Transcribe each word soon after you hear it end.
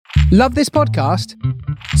Love this podcast?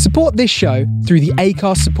 Support this show through the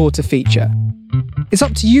Acast supporter feature. It's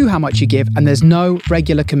up to you how much you give, and there's no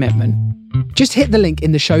regular commitment. Just hit the link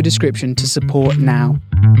in the show description to support now.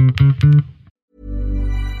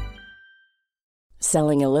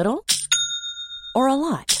 Selling a little or a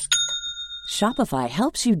lot? Shopify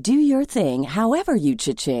helps you do your thing however you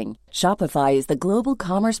cha-ching. Shopify is the global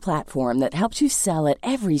commerce platform that helps you sell at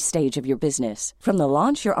every stage of your business. From the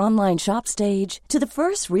launch your online shop stage to the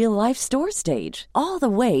first real-life store stage, all the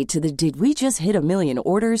way to the did we just hit a million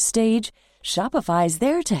orders stage. Shopify is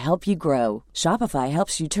there to help you grow. Shopify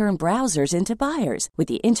helps you turn browsers into buyers with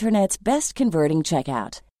the internet's best converting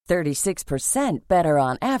checkout. 36% better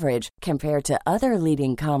on average compared to other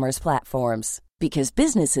leading commerce platforms. Because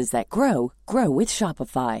businesses that grow, grow with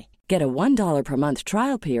Shopify. Get a $1 per month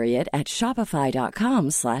trial period at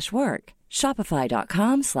shopify.com/work.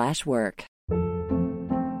 Shopify.com/work.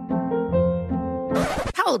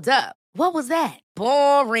 Hold up. What was that?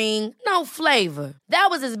 Boring. No flavor. That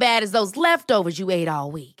was as bad as those leftovers you ate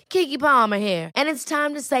all week. Keke Palmer here. And it's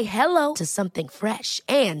time to say hello to something fresh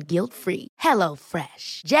and guilt-free. Hello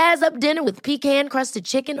Fresh. Jazz up dinner with pecan-crusted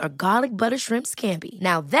chicken or garlic butter shrimp scampi.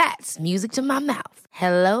 Now that's music to my mouth.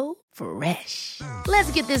 Hello Fresh.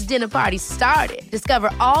 Let's get this dinner party started. Discover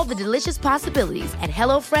all the delicious possibilities at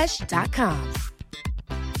hellofresh.com.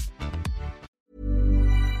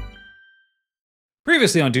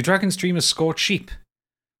 Previously on Do Dragons Dream of Scorched Sheep,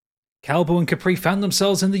 Calbo and Capri found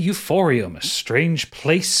themselves in the Euphorium, a strange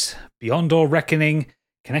place beyond all reckoning,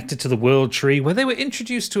 connected to the World Tree, where they were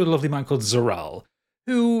introduced to a lovely man called Zoral,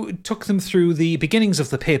 who took them through the beginnings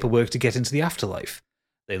of the paperwork to get into the afterlife.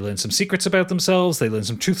 They learned some secrets about themselves, they learned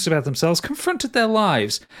some truths about themselves, confronted their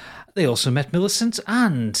lives. They also met Millicent,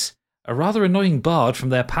 and a rather annoying bard from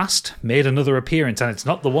their past made another appearance, and it's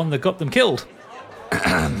not the one that got them killed.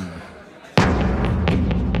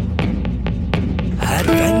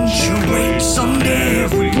 Adventure waits on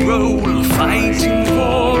every roll, fighting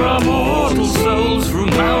for our mortal souls through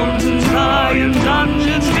mountains high and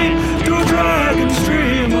dungeons deep, to Dragon's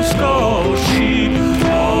Dream of Scorched Sheep.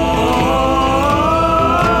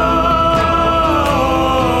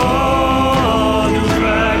 To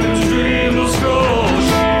Dragon's Dream of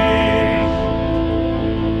Scorched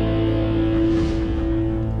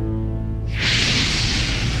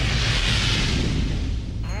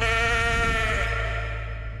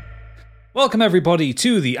Welcome everybody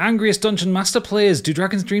to the Angriest Dungeon Master Players Do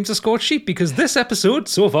Dragons Dreams of Scorched Sheep, because this episode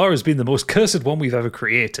so far has been the most cursed one we've ever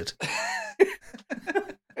created.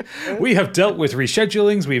 We have dealt with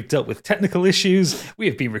reschedulings, we have dealt with technical issues, we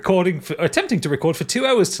have been attempting to record for 2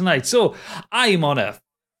 hours tonight, so I'm on a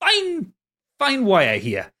fine wire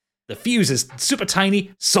here. The fuse is super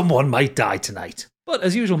tiny, someone might die tonight. But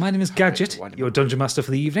as usual, my name is Gadget, your Dungeon Master for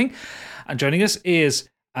the evening, and joining us is,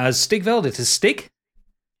 as Stigveld, it is Stig.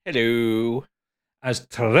 Hello. As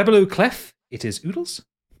Trebelu Clef, it is Oodles.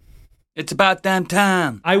 It's about damn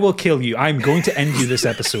time. I will kill you. I'm going to end you this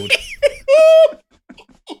episode.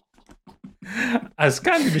 As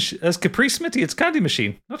Capri Smitty, it's Candy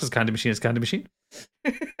Machine. Not as Candy Machine, it's Candy Machine.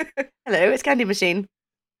 Hello, it's Candy Machine.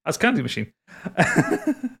 As Candy Machine.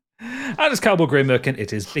 And as Cowboy Grey Merkin,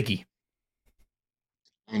 it is Biggie.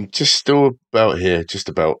 I'm just still about here, just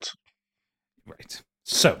about. Right.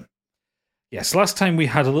 So, yes, last time we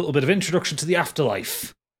had a little bit of introduction to the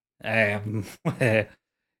afterlife, where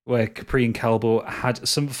Capri and Calbo had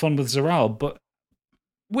some fun with Zoral, but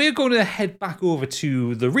we're going to head back over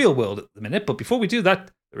to the real world at the minute. But before we do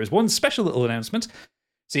that, there is one special little announcement.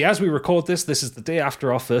 See, as we record this is the day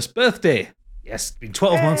after our first birthday. Yes, it's been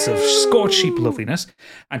 12 months of Scorched Sheep loveliness.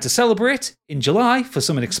 And to celebrate, in July, for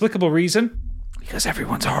some inexplicable reason, because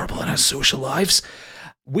everyone's horrible in our social lives,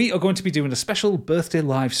 we are going to be doing a special birthday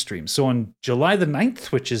live stream. So on July the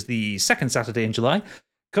 9th, which is the second Saturday in July,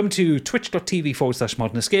 come to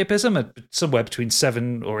twitch.tv/Modern Escapism at somewhere between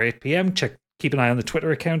 7 or 8 p.m. Keep an eye on the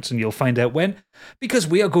Twitter account and you'll find out when, because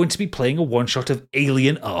we are going to be playing a one-shot of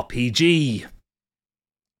Alien RPG.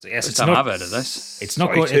 So yes, I've heard of this. It's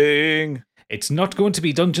not going to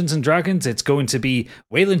be Dungeons and Dragons. It's going to be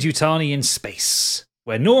Wayland Yutani in space,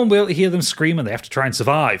 where no one will be able to hear them scream and they have to try and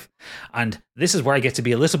survive. And this is where I get to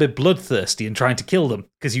be a little bit bloodthirsty in trying to kill them,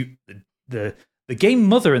 because the game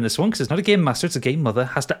mother in this one, because it's not a game master, it's a game mother,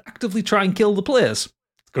 has to actively try and kill the players.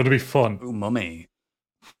 It's going to be fun. Oh, mummy.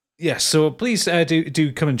 Yes, so please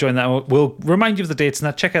do come and join that. We'll remind you of the dates and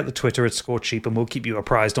that. Check out the Twitter at Scorched Sheep and we'll keep you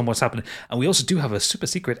apprised on what's happening. And we also do have a super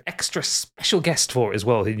secret extra special guest for it as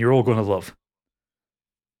well, and you're all going to love.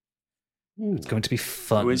 It's going to be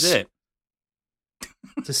fun. Who is it?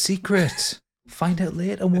 It's a secret. Find out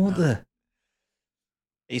later, won't they?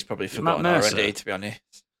 He's probably forgotten already, to be honest.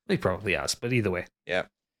 He probably has, but either way. Yeah.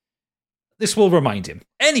 This will remind him.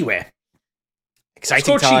 Anyway.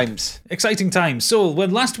 Exciting times. Exciting times. So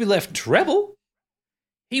when last we left Treble,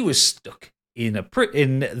 he was stuck in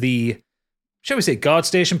the, shall we say, guard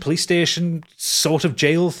station, police station, sort of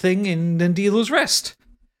jail thing in Dealer's Rest.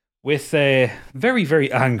 With a very,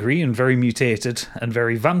 very angry and very mutated and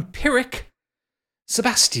very vampiric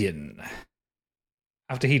Sebastian.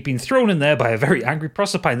 After he'd been thrown in there by a very angry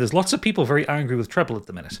Proserpine. There's lots of people very angry with Treble at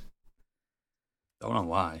the minute. Don't know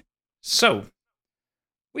why. So,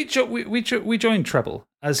 we join Treble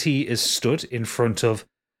as he is stood in front of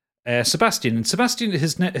Sebastian. And Sebastian,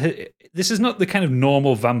 this is not the kind of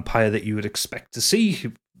normal vampire that you would expect to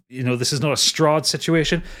see. You know, this is not a Strahd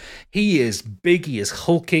situation. He is big, he is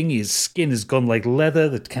hulking, his skin has gone like leather,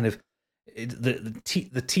 the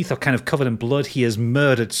teeth are kind of covered in blood. He has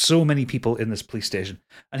murdered so many people in this police station.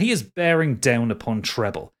 And he is bearing down upon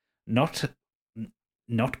Treble. Not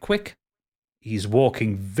quick. He's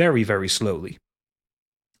walking very, very slowly.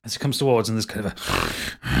 As he comes towards, and there's kind of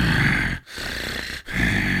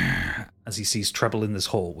as he sees Treble in this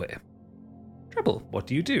hallway. Treble, what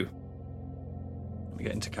do you do? Let me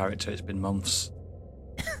get into character. It's been months.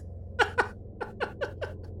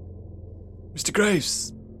 Mr.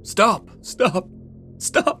 Graves, stop,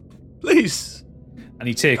 please. And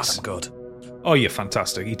he takes... God, I'm good. Oh, you're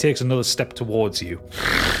fantastic. He takes another step towards you.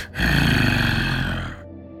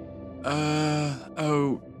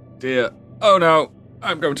 Oh dear. Oh no,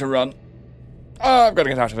 I'm going to run. Oh, I've got to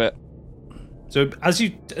get out of it. So as you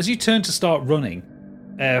turn to start running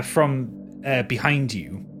from behind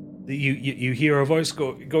you, you hear a voice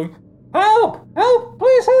going, "Help! Help!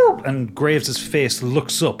 Please help!" And Graves' face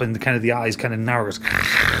looks up, and the eyes kind of narrows,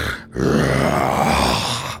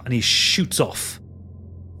 and he shoots off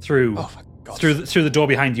through the door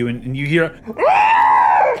behind you, and you hear a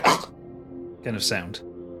kind of sound.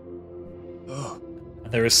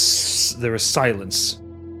 And there is silence.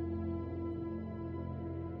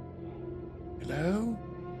 Hello?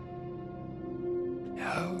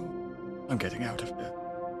 No. I'm getting out of here.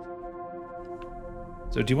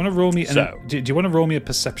 So do you want to roll me? Do you want to roll me a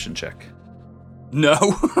perception check? No.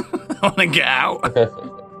 I want to get out.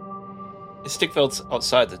 Stigveld's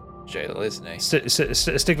outside the jail, isn't he?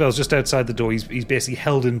 Stigveld's just outside the door. He's basically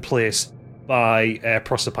held in place by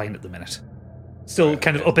Proserpine at the minute. Still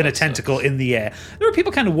kind of up in a tentacle in the air. There are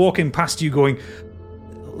people kind of walking past you going,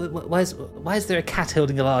 why is there a cat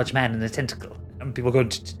holding a large man in a tentacle? And people go,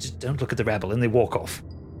 don't look at the rebel, and they walk off.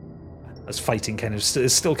 As fighting is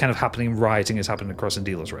still kind of happening, rioting is happening across in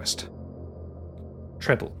Dealer's Rest.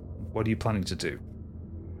 Treble, what are you planning to do?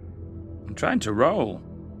 I'm trying to roll.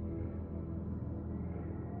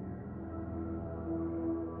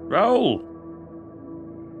 Roll!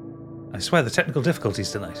 I swear, the technical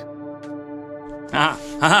difficulties tonight.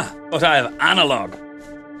 But I have analog.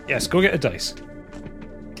 Yes, go get a dice.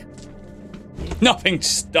 Nothing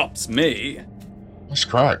stops me. That's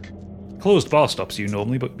crack. Closed bar stops you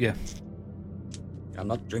normally, but yeah. I'm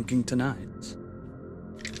not drinking tonight.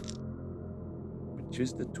 Which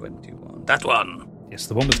is the 21? That one. Yes,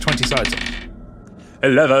 the one with 20 sides on.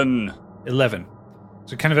 11.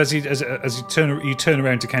 So kind of as you turn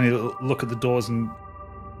around to kind of look at the doors, and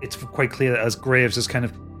it's quite clear that as Graves has kind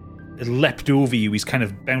of leapt over you, he's kind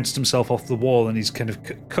of bounced himself off the wall, and he's kind of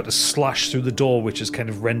cut a slash through the door, which has kind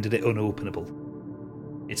of rendered it unopenable.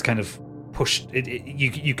 It's kind of pushed.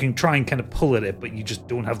 You can try and kind of pull at it, but you just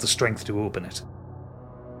don't have the strength to open it.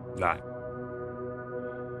 Right.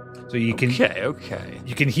 So you can. Okay.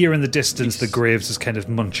 You can hear in the distance that Graves is kind of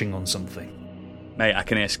munching on something. Mate, I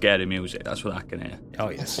can hear scary music. That's what I can hear. Oh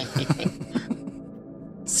yes.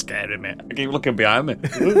 Scary, mate. I keep looking behind me.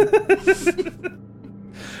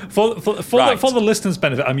 For the listeners'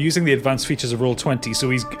 benefit, I'm using the advanced features of Roll20,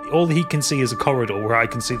 so all he can see is a corridor where I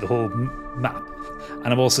can see the whole map, and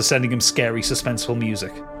I'm also sending him scary, suspenseful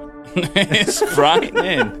music. It's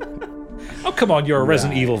frightening. Oh come on, you're a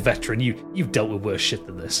Resident Evil veteran. You've dealt with worse shit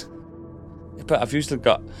than this. But I've usually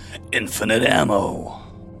got infinite ammo.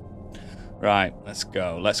 Right, let's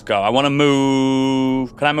go. I want to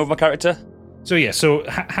move. Can I move my character? So yeah,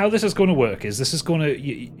 how this is going to work is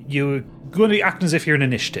you're going to be acting as if you're an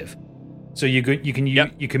initiative. So you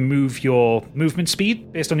can move your movement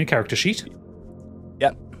speed based on your character sheet.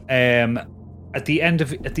 Yep. At the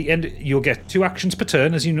end you'll get 2 actions per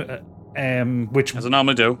turn, as you which as I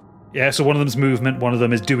normally do. Yeah, so one of them is movement, one of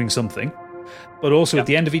them is doing something. But also at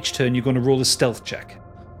the end of each turn, you're going to roll a stealth check.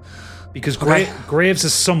 Because Graves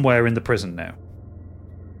is somewhere in the prison now.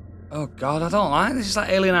 Oh God, I don't like this. It's like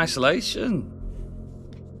Alien Isolation.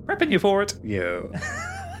 Prepping you for it. Yeah.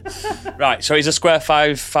 Right, so he's a square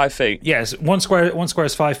 5 feet. Yes, one square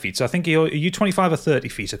is 5 feet. So I think are you 25 or 30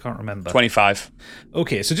 feet? I can't remember. 25.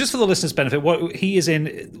 Okay, so just for the listeners' benefit, what he is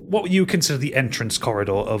in, what you consider the entrance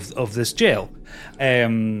corridor of this jail.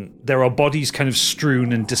 There are bodies kind of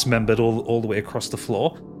strewn and dismembered all the way across the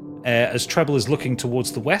floor. As Treble is looking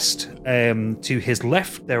towards the west, to his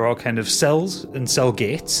left there are kind of cells and cell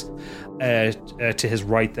gates. To his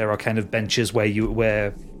right there are kind of benches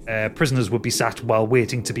where prisoners would be sat while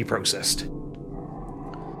waiting to be processed.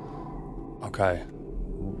 Okay.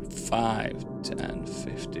 5, 10,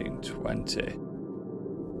 15, 20.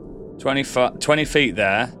 20 feet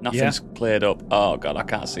there. Nothing's cleared up. Oh, God, I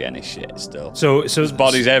can't see any shit still. So there's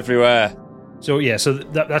bodies everywhere. So, yeah, so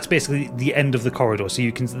that's basically the end of the corridor.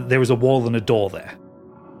 So there is a wall and a door there.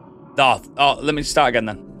 Oh, let me start again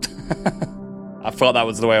then. I thought that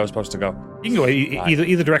was the way I was supposed to go. You can go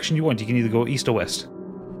either direction you want. You can either go east or west.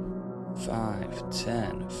 5,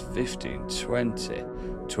 10, 15, 20,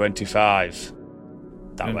 25.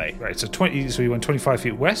 That way. Right, so 20. So you went 25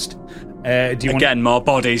 feet west. More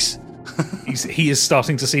bodies. He is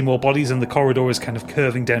starting to see more bodies, and the corridor is kind of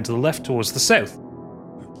curving down to the left towards the south.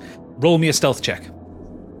 Roll me a stealth check.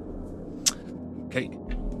 Okay.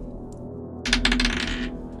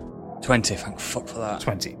 20, thank fuck for that.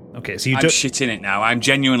 20. Okay, so I'm shitting it now. I'm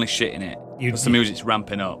genuinely shitting it. Because the music's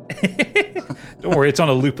ramping up. Don't worry, it's on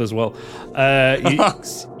a loop as well.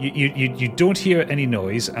 You don't hear any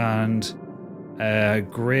noise, and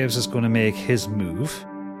Graves is going to make his move.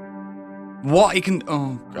 What? He can...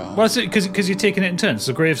 Oh, God. Well, because you're taking it in turns,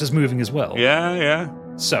 so Graves is moving as well. Yeah.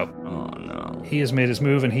 So... Oh, no. He has made his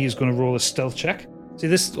move, and he's going to roll a stealth check. See,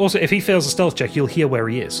 this also, if he fails a stealth check, you'll hear where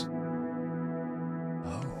he is.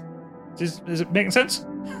 Oh. Is it making sense?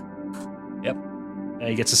 Yep.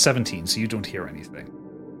 He gets a 17, so you don't hear anything.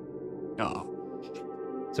 Oh.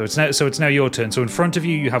 So it's now your turn. So in front of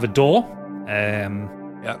you, you have a door.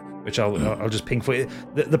 Which I'll just ping for you.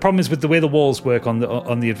 The problem is with the way the walls work on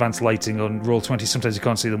the advanced lighting on Roll20. Sometimes you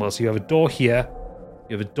can't see them well. So you have a door here.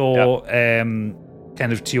 You have a door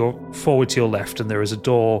kind of forward to your left, and there is a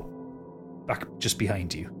door back just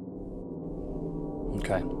behind you.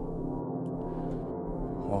 Okay.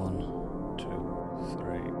 1, 2,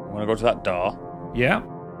 3. I want to go to that door. Yeah.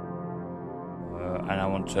 And I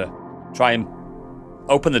want to try and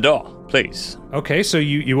open the door, please. Okay, so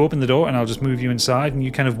you open the door, and I'll just move you inside, and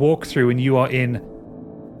you kind of walk through, and you are in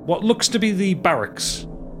what looks to be the barracks.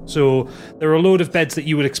 So there are a load of beds that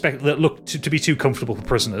you would expect that look to be too comfortable for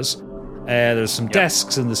prisoners. There's some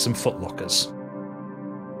desks, and there's some footlockers.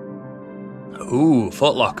 Ooh,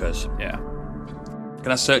 footlockers. Yeah.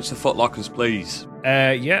 Can I search the footlockers, please?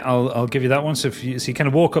 Yeah, I'll give you that one. So you kind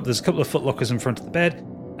of walk up, there's a couple of footlockers in front of the bed.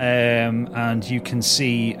 And you can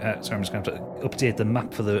see. Sorry, I'm just going to have to update the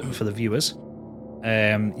map for the viewers.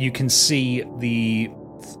 You can see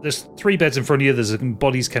there's 3 beds in front of you. There's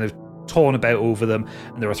bodies kind of torn about over them,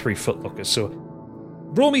 and there are 3 footlockers. So,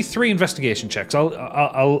 roll me 3 investigation checks.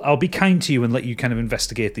 I'll be kind to you and let you kind of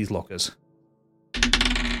investigate these lockers.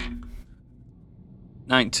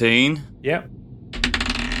 19. Yeah.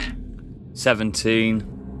 17.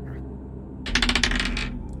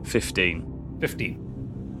 15. 15.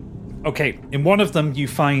 Okay, in one of them you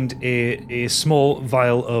find a small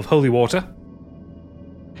vial of holy water.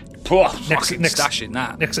 Next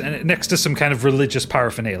to some kind of religious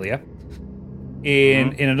paraphernalia.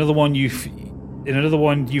 In another one you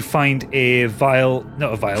find a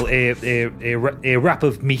wrap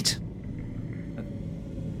of meat.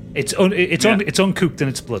 It's uncooked and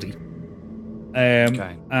it's bloody.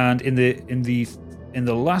 Okay. And in the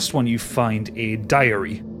last one you find a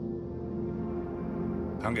diary.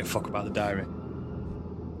 I don't give a fuck about the diary.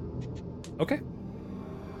 Okay.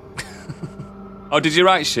 Oh, did you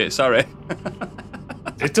write shit? Sorry.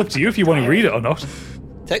 It's up to you if you want to read it or not.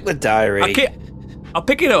 Take the diary. I'll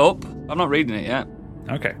pick it up. I'm not reading it yet.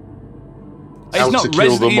 Okay. It's not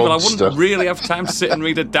Resident Evil. I wouldn't really have time to sit and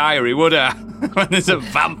read a diary, would I? When there's a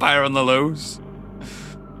vampire on the loose.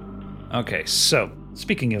 Okay, so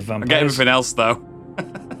speaking of vampires, I get everything else though.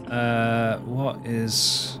 What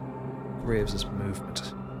is Graves'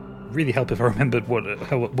 movement? Really help if I remembered what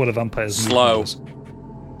a vampire's movement was.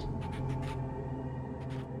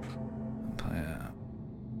 Vampire.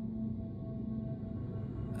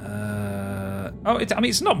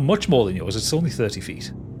 It's not much more than yours. It's only 30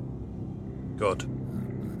 feet. Good.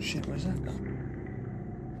 Shit, where's that gone?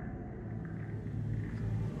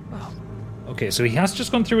 Okay, so he has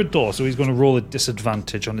just gone through a door, so he's going to roll a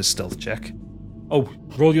disadvantage on his stealth check. Oh,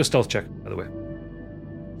 roll your stealth check, by the way.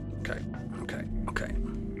 Okay.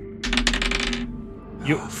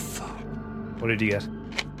 Fuck. What did you get?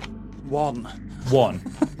 1.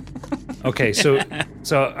 Okay, so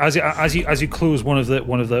as you close one of the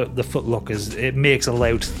footlockers, it makes a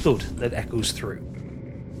loud thud that echoes through.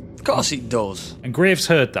 Of course it does. And Graves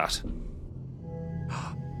heard that.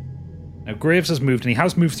 Now Graves has moved, and he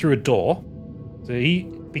has moved through a door. So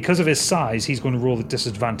because of his size, he's going to roll a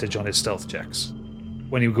disadvantage on his stealth checks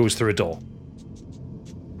when he goes through a door.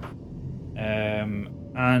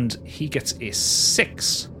 And he gets a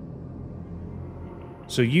 6.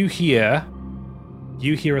 So you hear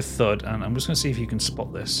a thud, and I'm just going to see if you can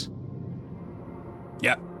spot this.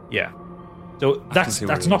 Yeah. Yeah. So that's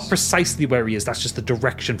not precisely where he is. That's just the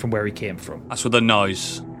direction from where he came from. That's with the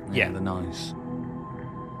noise. Yeah. The noise.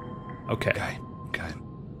 Okay. Okay.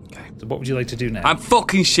 So what would you like to do now? I'm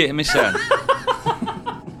fucking shitting myself.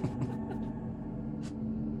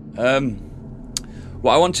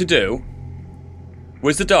 What I want to do.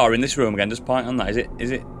 Where's the door in this room again? Just point on that. Is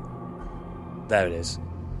it? There it is.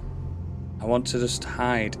 I want to just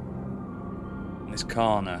hide in this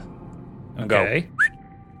corner and okay. go.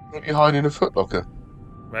 Don't you hide in a footlocker?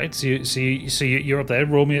 Right. So you're up there.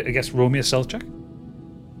 Roll me a stealth check.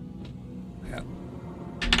 Yeah.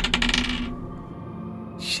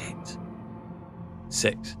 Shit.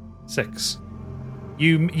 6.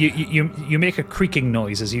 You make a creaking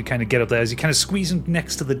noise as you kind of get up there, as you kind of squeeze in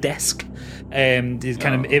next to the desk.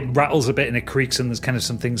 It rattles a bit and it creaks, and there's kind of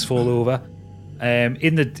some things fall over.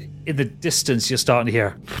 In the distance, you're starting to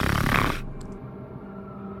hear.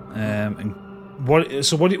 And what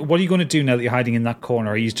are you going to do now that you're hiding in that corner?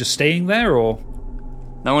 Are you just staying there, or?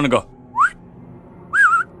 Now I want to go.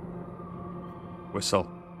 Whistle.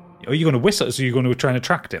 Are you going to whistle? So you're going to try and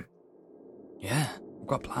attract him? Yeah, I've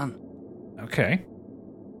got a plan. Okay.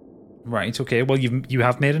 Right. Okay. Well, you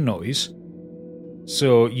have made a noise.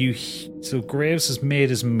 So Graves has made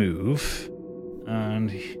his move,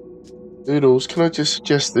 and Doodles, can I just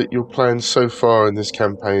suggest that your plans so far in this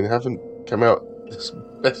campaign haven't come out as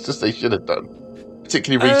best as they should have done,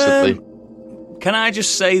 particularly recently? Can I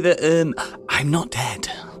just say that I'm not dead?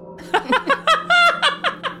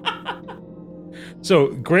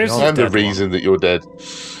 So Graves. I'm the reason that you're dead.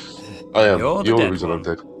 I am. You're the dead reason one. I'm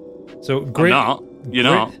dead. So I'm not. You're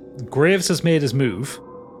not. Graves has made his move,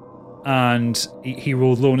 and he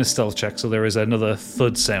rolled low on his stealth check, so there is another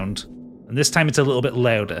thud sound, and this time it's a little bit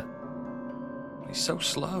louder. He's so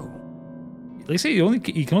slow. They say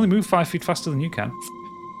he can only move 5 feet faster than you can.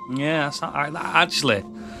 Yeah, that's not, actually.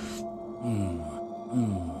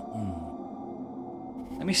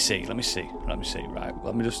 Let me see. Right,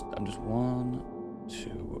 I'm just 1,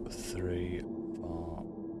 2, 3, 4.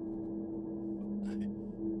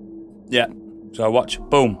 Yeah. So I watch.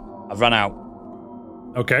 Boom. I've run out.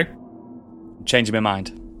 Okay. I'm changing my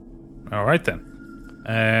mind. All right then.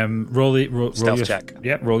 Roll Stealth check.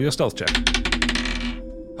 Yeah, roll your stealth check.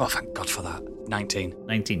 Oh, thank God for that. 19.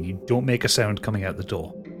 19. You don't make a sound coming out the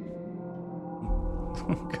door.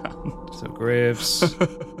 Oh, God. So Graves.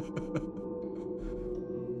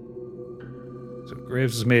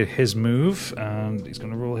 Graves has made his move, and he's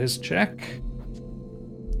going to roll his check.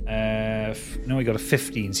 No, he got a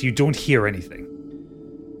 15, so you don't hear anything.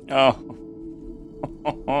 Oh.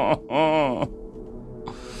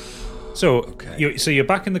 So, Okay. you're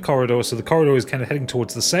back in the corridor. So the corridor is kind of heading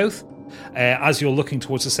towards the south. As you're looking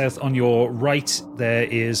towards the south, on your right there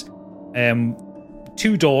is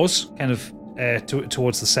 2 doors, kind of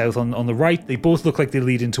towards the south. On the right, they both look like they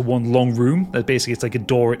lead into one long room. That basically it's like a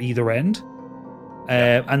door at either end.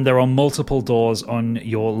 And there are multiple doors on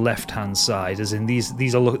your left-hand side, as in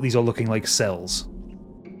these are looking like cells.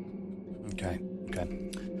 Okay.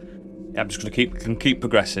 Yeah, I'm just going to keep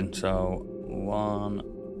progressing. So 1,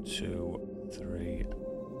 2, 3,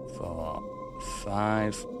 4,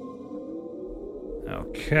 5.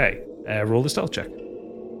 Okay. Roll the stealth check.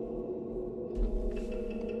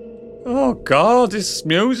 Oh God, it's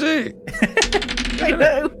music. I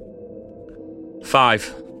know.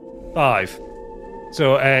 5. 5.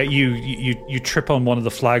 So you trip on one of the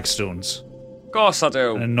flagstones, Of course I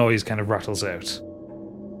do. and a noise kind of rattles out.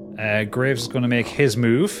 Graves is going to make his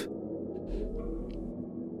move.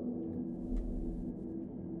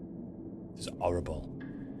 It's horrible.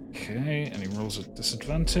 Okay, and he rolls a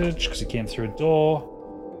disadvantage because he came through a door.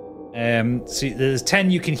 See, there's 10.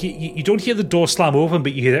 You can hear. You don't hear the door slam open,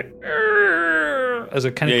 but you hear it as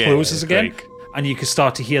it kind of closes again, creak. and you can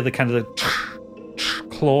start to hear the kind of the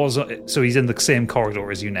claws. So he's in the same corridor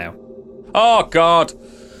as you now. Oh God.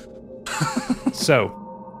 So,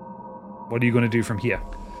 what are you going to do from here?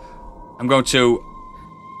 I'm going to.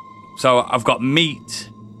 So I've got meat.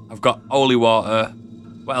 I've got holy water.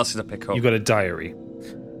 What else did I pick up? You've got a diary.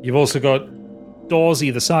 You've also got doors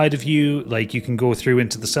either side of you. Like you can go through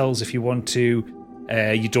into the cells if you want to.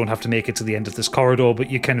 You don't have to make it to the end of this corridor, but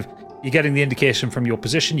you're getting the indication from your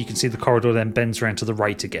position. You can see the corridor then bends around to the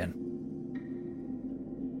right again.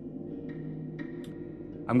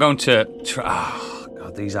 I'm going to try. Oh,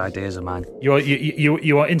 God, these ideas are mine. You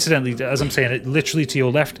are incidentally, as I'm saying, it literally to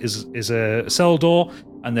your left is a cell door,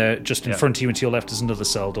 and there just in front of you and to your left is another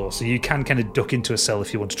cell door. So you can kind of duck into a cell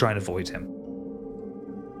if you want to try and avoid him.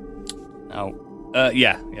 Oh,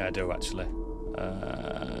 yeah, I do actually.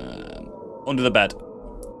 Under the bed.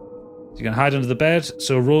 So you can hide under the bed.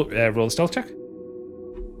 So roll a stealth check.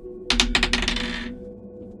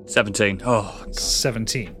 17. Oh, God.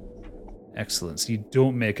 17. Excellent. So you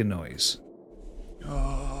don't make a noise.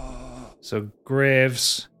 So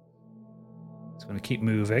Graves is going to keep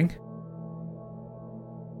moving.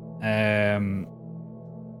 And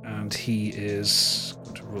he is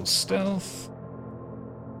going to roll stealth.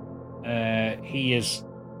 He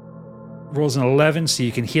rolls an 11, so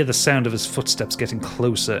you can hear the sound of his footsteps getting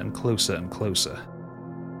closer and closer and closer.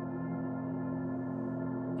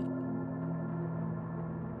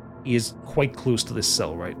 He is quite close to this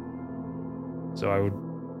cell, right? So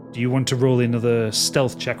do you want to roll another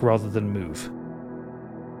stealth check rather than move?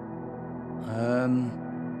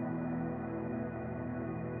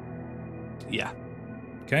 Yeah.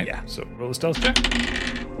 Okay. Yeah. So roll a stealth check.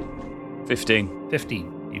 15.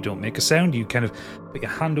 15. You don't make a sound. You kind of put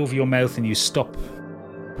your hand over your mouth and you stop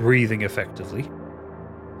breathing effectively.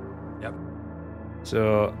 Yep.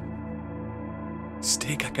 So...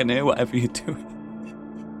 Stick, I can hear whatever you're doing.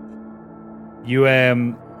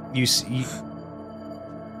 You see...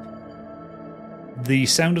 The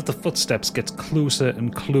sound of the footsteps gets closer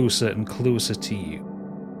and closer and closer to you.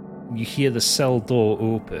 You hear the cell door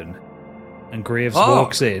open, and Graves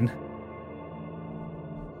walks in.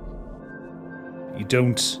 He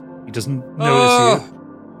doesn't notice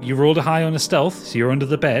you. You rolled a high on a stealth, so you're under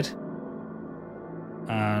the bed.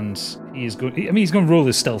 And he's going to roll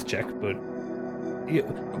his stealth check, but you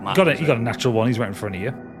got a natural one. He's right in front of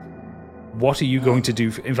you. What are you going to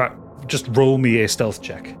do? In fact, just roll me a stealth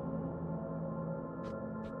check.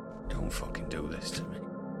 Don't fucking do this to me.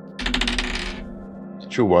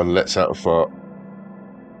 Natural one lets out a fart.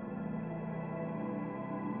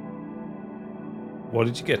 What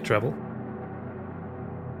did you get, Treble?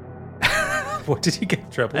 What did you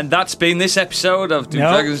get, Treble? And that's been this episode of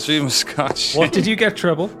Dragons Dream of Scotch. What did you get,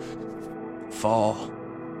 Treble? 4.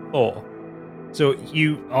 4. So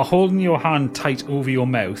you are holding your hand tight over your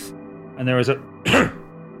mouth, and there is a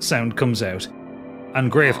sound comes out,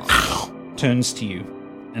 and Grave turns to you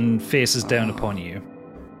and faces down upon you.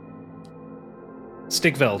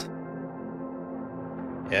 Stigveld.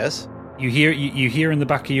 Yes? You hear in the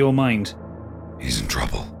back of your mind, he's in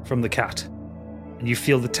trouble, from the cat. And you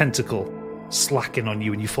feel the tentacle slacken on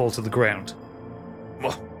you and you fall to the ground.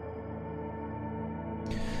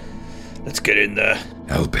 Let's get in there.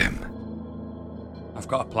 Help him. I've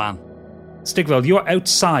got a plan. Stigveld, you're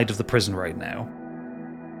outside of the prison right now.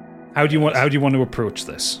 How do you want to approach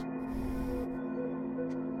this?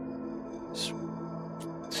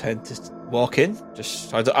 Just walk in.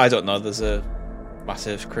 I don't know. There's a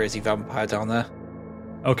massive crazy vampire down there.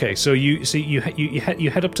 Okay, so you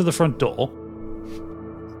head up to the front door,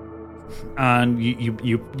 and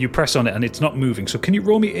you press on it, and it's not moving. So can you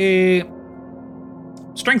roll me a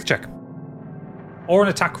strength check or an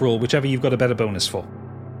attack roll, whichever you've got a better bonus for?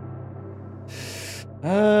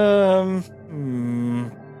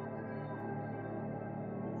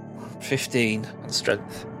 15 on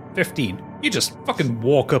strength. 15. You just fucking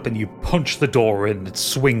walk up and you punch the door in, it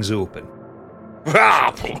swings open.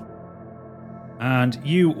 And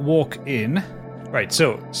you walk in. Right,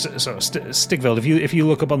 so Stigveld, if you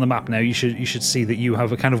look up on the map now, you should see that you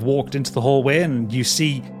have kind of walked into the hallway, and you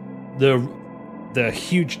see the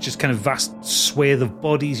huge, just kind of vast swathe of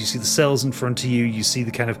bodies. You see the cells in front of you. You see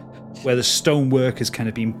the kind of where the stonework is kind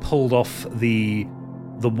of being pulled off the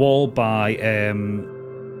wall by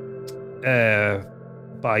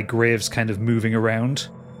Graves kind of moving around.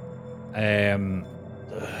 The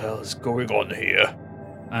hell is going on here?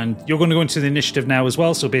 And you're going to go into the initiative now as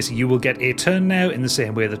well, so basically you will get a turn now in the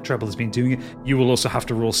same way that Treble has been doing it. You will also have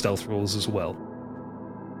to roll stealth rolls as well.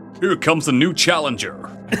 Here comes the new challenger.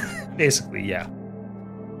 Basically, yeah.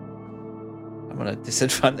 I'm on a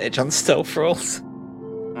disadvantage on stealth rolls.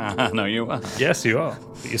 No, you are. Yes, you are.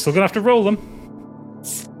 But you're still going to have to roll them.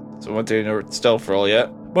 So I'm not doing a stealth roll yet.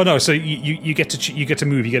 Well, no. So you get to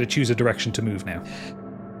move. You get to choose a direction to move now.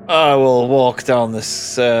 I will walk down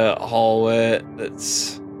this hallway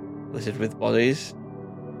that's littered with bodies.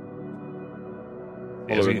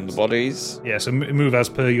 Following the bodies. Yeah. So move as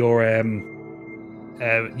per your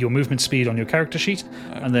movement speed on your character sheet,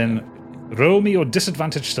 and then Roll me your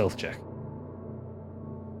disadvantage stealth check.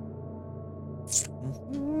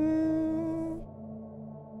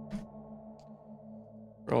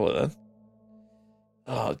 Roll it then.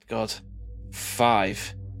 Oh, God.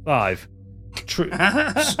 5. 5.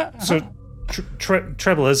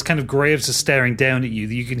 Treble, as kind of Graves is staring down at you,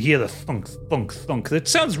 you can hear the thunk, thunk, thunk. That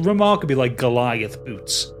sounds remarkably like Goliath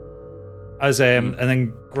boots. And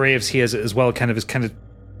then Graves hears it as well, this kind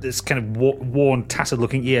of worn,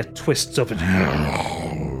 tattered-looking ear twists up and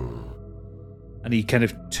he kind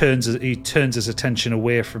of turns his attention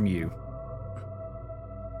away from you.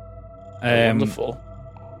 Wonderful.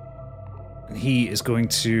 And he is going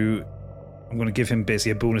to... I'm going to give him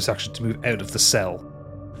basically a bonus action to move out of the cell.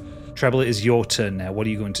 Treble, it is your turn now. What are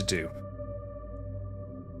you going to do?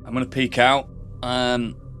 I'm going to peek out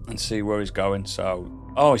and see where he's going. So,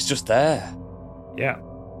 he's just there. Yeah,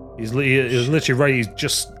 he's literally right. He's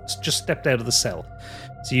just stepped out of the cell.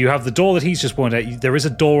 So you have the door that he's just pointed out. There is a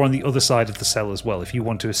door on the other side of the cell as well. If you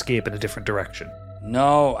want to escape in a different direction.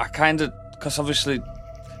 No, I kind of, because obviously,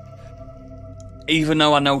 even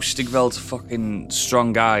though I know Stigveld's a fucking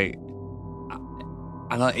strong guy,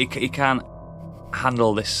 I know he can't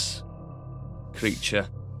handle this creature.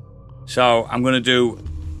 So I'm going to do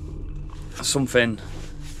something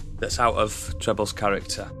that's out of Treble's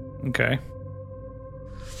character. Okay.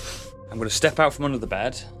 I'm going to step out from under the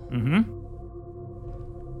bed. Mm-hmm.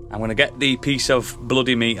 I'm going to get the piece of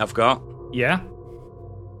bloody meat I've got. Yeah.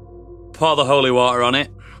 Pour the holy water on it.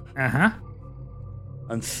 Uh-huh.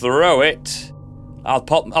 And throw it. I'll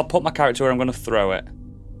put my character where I'm going to throw it.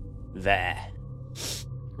 There.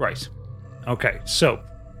 Right. Okay, so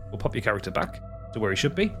we'll pop your character back to where he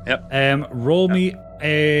should be. Yep. Roll me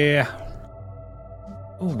a...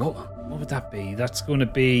 Oh, what would that be? That's going to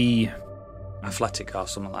be... Athletic or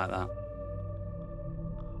something like that.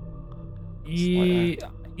 You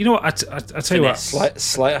know what? I tell you what.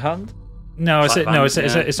 Sleight of hand? No, it's not going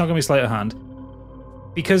to be sleight of hand.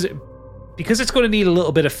 Because it's going to need a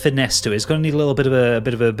little bit of finesse to it. It's going to need a little bit of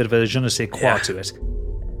a je ne sais quoi to it.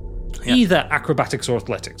 Yeah. Either acrobatics or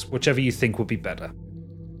athletics, whichever you think would be better.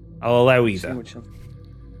 I'll allow either. Okay.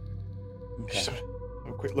 Just have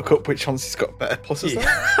a quick look up which one's got better pluses.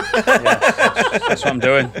 That's what I'm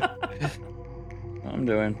doing.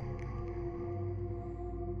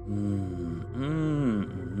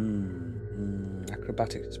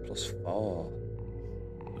 Acrobatics is +4.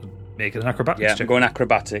 Make it an acrobatics check. I'm going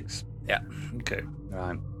acrobatics. Yeah. Okay.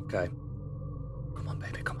 Right. Okay. Come on,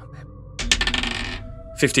 baby.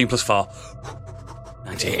 15 +4.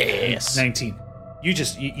 19. Yes. 19.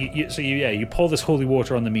 You pour this holy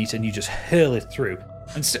water on the meat and you just hurl it through.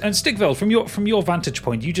 And Stigveld, from your vantage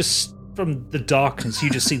point, you just from the darkness, you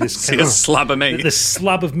just see this a slab of meat. This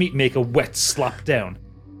slab of meat make a wet slap down,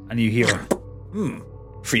 and you hear,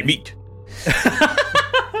 free meat.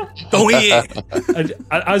 Oh yeah! And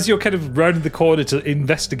as you're kind of rounding the corner to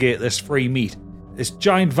investigate this free meat, this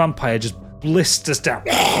giant vampire just blisters down.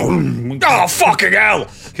 Oh fucking hell!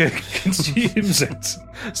 Consumes it.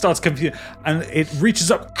 Starts confused, and it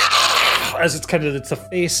reaches up as the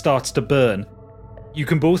face starts to burn. You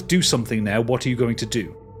can both do something now. What are you going to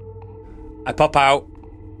do? I pop out,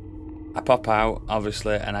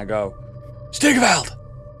 obviously, and I go, Stigveld!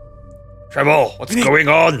 Treble, what's going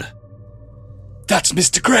on? That's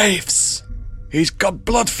Mr. Graves. He's got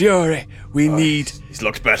blood fury. We need... He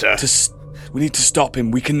looks better. We need to stop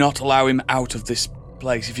him. We cannot allow him out of this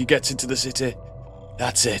place. If he gets into the city,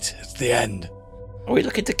 that's it. It's the end. Are we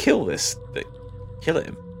looking to kill this? Kill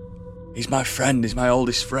him? He's my friend. He's my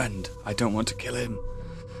oldest friend. I don't want to kill him.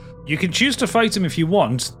 You can choose to fight him if you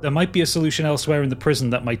want. There might be a solution elsewhere in the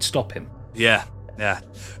prison that might stop him. Yeah.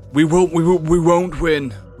 We won't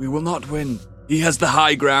win. We will not win. He has the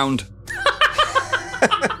high ground.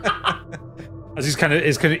 As he's kind of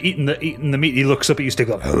eating the meat, he looks up at you, still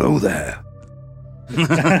going, "Hello there."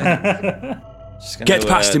 Get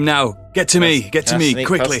past him now. Get to me. Get to me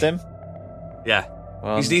quickly. Him? Yeah.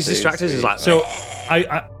 He's distracted. He's like, so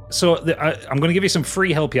I'm going to give you some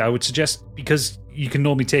free help here. I would suggest, because you can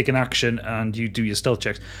normally take an action and you do your stealth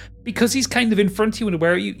checks. Because he's kind of in front of you and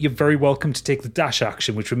aware of you, you're very welcome to take the dash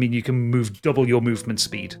action, which would mean you can move double your movement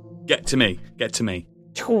speed. Get to me.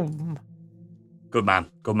 Good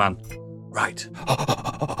man. Right.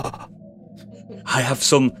 I have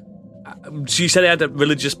some... She said I had a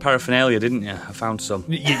religious paraphernalia, didn't you? I found some.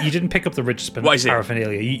 You didn't pick up the religious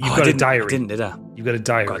paraphernalia. You've got a diary. I didn't, did I? You've got a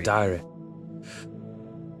diary. I've got a diary.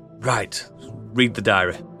 Right. Read the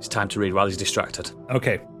diary. It's time to read while he's distracted.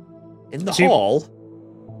 Okay. In the hall?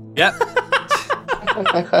 Yep.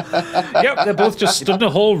 Yep, they're both just stood in a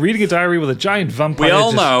hall reading a diary with a giant vampire. We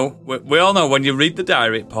all know when you read the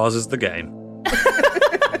diary, it pauses the game.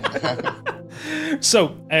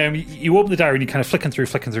 So, you open the diary and you're kind of flicking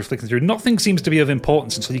through. Nothing seems to be of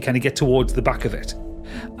importance until you kind of get towards the back of it,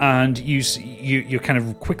 and you're kind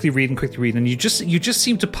of quickly reading, and you just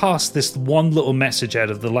seem to pass this one little message out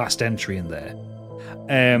of the last entry in there.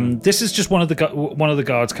 This is just one of the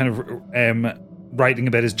guards kind of writing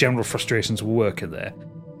about his general frustrations with work in there,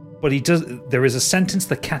 but there is a sentence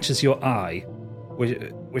that catches your eye,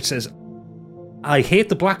 which says, "I hate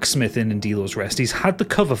the blacksmith in Dilo's Rest. He's had the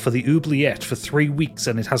cover for the oubliette for 3 weeks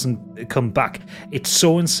and it hasn't come back. It's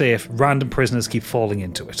so unsafe. Random prisoners keep falling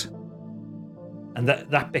into it." And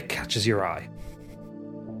that bit catches your eye.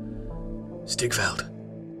 Stigveld.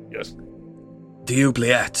 Yes. The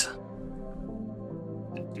oubliette.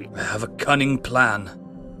 I have a cunning plan.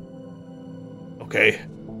 Okay.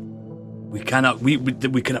 We cannot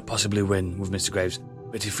possibly win with Mr. Graves,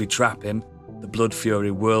 but if we trap him, the blood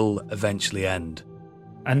fury will eventually end.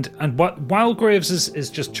 And while Graves is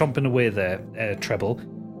just chomping away there, Treble, do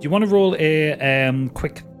you want to roll a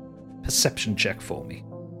quick perception check for me?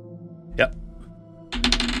 Yep.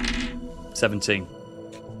 17.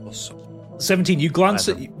 17. You glance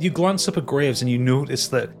up at Graves and you notice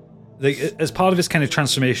that, as part of his kind of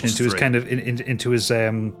transformation into his kind of into his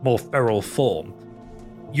more feral form,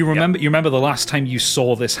 you remember the last time you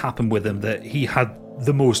saw this happen with him, that he had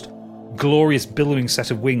the most glorious billowing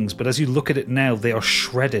set of wings, but as you look at it now, they are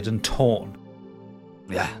shredded and torn.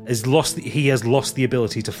 Yeah. He has lost the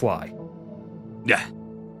ability to fly. Yeah.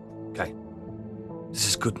 Okay. This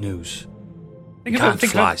is good news. Think can't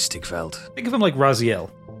fly, Stigveld. Think of him like Raziel.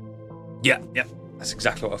 Yeah. That's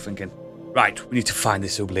exactly what I'm thinking. Right, we need to find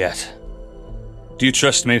this oubliette. Do you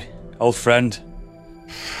trust me, old friend?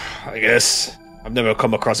 I guess. I've never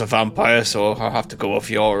come across a vampire, so I'll have to go off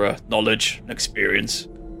your knowledge and experience.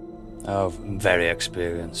 Oh, I'm very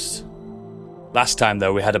experienced. Last time,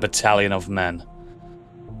 though, we had a battalion of men.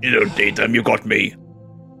 You don't need them, you got me.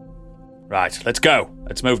 Right, let's go.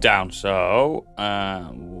 Let's move down. So,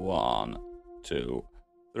 1, 2,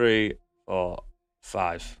 3, 4,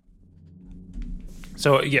 5.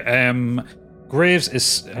 So, Graves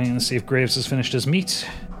is... I'm going to see if Graves has finished his meat.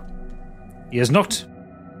 He has not.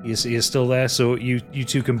 He is still there, so you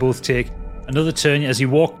two can both take another turn. As you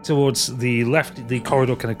walk towards the left, the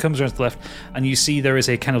corridor kind of comes around to the left, and you see there is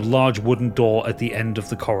a kind of large wooden door at the end of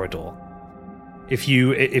the corridor. If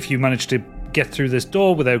you manage to get through this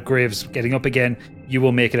door without Graves getting up again, you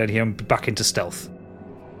will make it out here and back into stealth.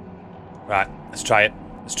 Right, let's try it.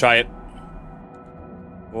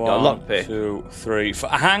 1, 2, 3, 4.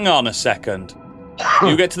 Hang on a second.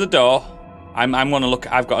 You get to the door. I'm going to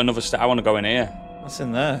look. I've got another step. I want to go in here. What's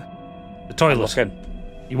in there? The toilet.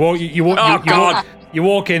 You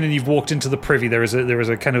walk in and you've walked into the privy. There is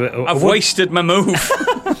a kind of I've wasted my move.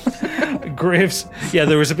 Graves. Yeah,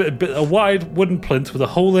 there is a wide wooden plinth with a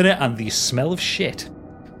hole in it and the smell of shit.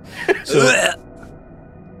 So,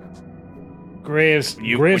 Graves.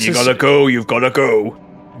 You gotta go. You've gotta go.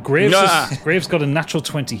 Graves got a natural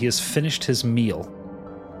 20. He has finished his meal.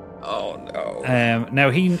 Oh no. Now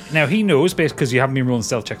he knows, based because you haven't been rolling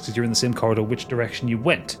stealth checks because you're in the same corridor, which direction you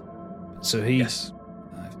went. So Yes.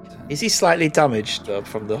 Is he slightly damaged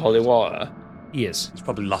from the holy water? He is. He's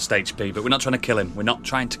probably lost HP, but we're not trying to kill him. We're not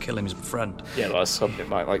trying to kill him. He's a friend. Yeah, like something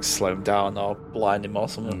might slow him down or blind him or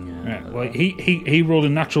something. Right. Well, he rolled a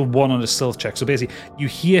natural 1 on his stealth check. So basically, you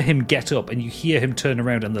hear him get up and you hear him turn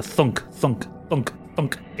around, and the thunk, thunk, thunk,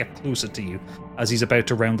 thunk get closer to you as he's about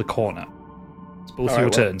to round the corner. It's both your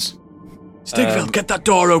turns. Stigveld, get that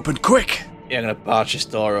door open, quick! Yeah, I'm gonna barge this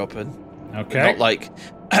door open. Okay. Not like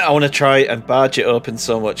I want to try and barge it open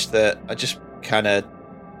so much that I just kind of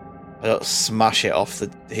I don't smash it off the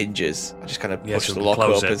hinges. I just kind of push the lock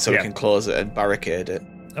open so we can close it and barricade it.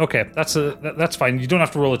 Okay, that's fine. You don't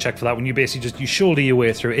have to roll a check for that one. You basically you shoulder your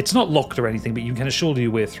way through. It's not locked or anything, but you kind of shoulder your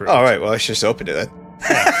way through. All right, well, let's just open it then.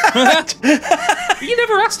 You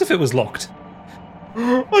never asked if it was locked.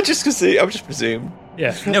 Well, just because I'm just presumed.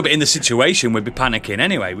 Yeah. No, but in the situation, we'd be panicking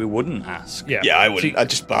anyway. We wouldn't ask. Yeah, I wouldn't. I'd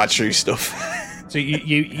just barge through stuff. So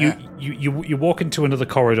you walk into another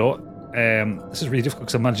corridor. This is really difficult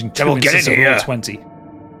because I'm managing 2 instances of roll 20.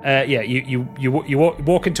 You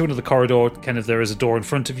walk into another corridor. Kind of, there is a door in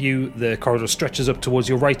front of you. The corridor stretches up towards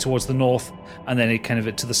your right, towards the north, and then it kind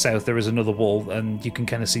of to the south. There is another wall, and you can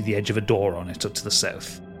kind of see the edge of a door on it up to the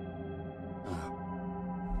south.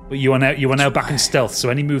 But you are now back in stealth. So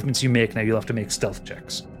any movements you make now, you'll have to make stealth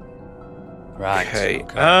checks. Right. Okay.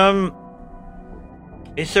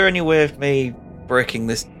 Is there any way of me breaking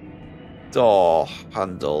this door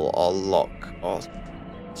handle or lock or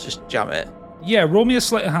just jam it? Yeah, roll me a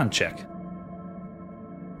sleight of hand check.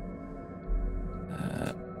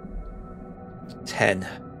 10.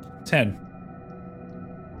 10.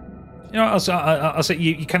 You know, I'll say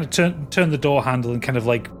you kind of turn the door handle and kind of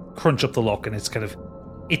like crunch up the lock, and it's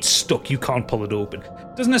stuck. You can't pull it open.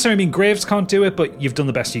 Doesn't necessarily mean Graves can't do it, but you've done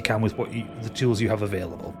the best you can with the tools you have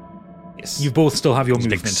available. Yes. You both still have your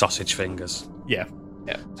movement. Big sausage fingers. Yeah.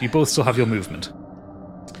 So you both still have your movement.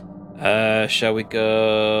 Shall we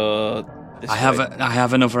go? I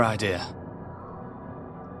have another idea.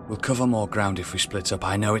 We'll cover more ground if we split up.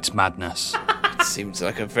 I know it's madness. It seems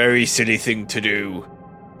like a very silly thing to do.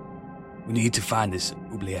 We need to find this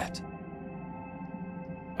oubliette.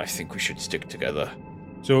 I think we should stick together.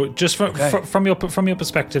 So, just from your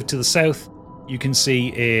perspective to the south, you can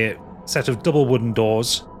see a set of double wooden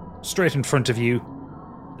doors straight in front of you.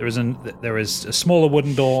 There is a smaller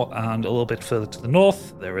wooden door, and a little bit further to the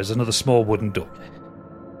north, there is another small wooden door.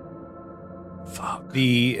 Fuck.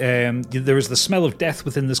 There is the smell of death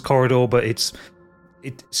within this corridor, but it's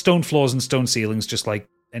stone floors and stone ceilings, just like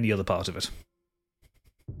any other part of it.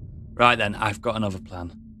 Right then, I've got another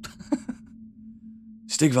plan.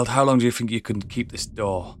 Stigveld, how long do you think you can keep this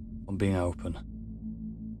door from being open?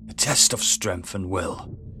 A test of strength and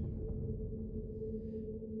will.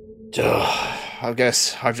 I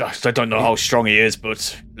guess I don't know how strong he is,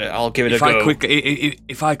 but I'll give it a go.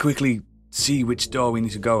 If I quickly see which door we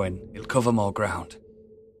need to go in, it'll cover more ground.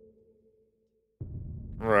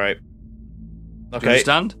 Right. Okay. Do you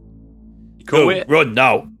understand? You cool with it? Run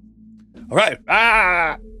now. All right.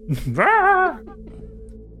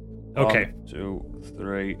 Okay. 1, 2,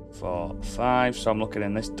 3, 4, 5. So I'm looking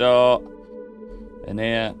in this door. In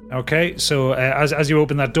here. Okay, so as you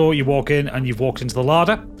open that door, you walk in, and you've walked into the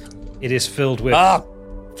larder. It is filled with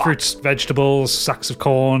fruits, vegetables, sacks of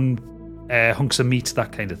corn, hunks of meat,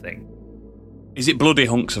 that kind of thing. Is it bloody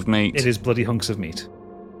hunks of meat? It is bloody hunks of meat.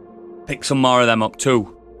 Pick some more of them up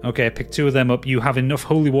too. Okay, pick 2 of them up. You have enough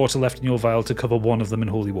holy water left in your vial to cover 1 of them in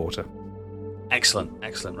holy water. Excellent,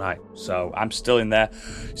 right. So I'm still in there.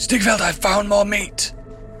 Stigveld, I found more meat.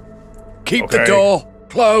 Keep the door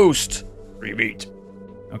closed. Free meat.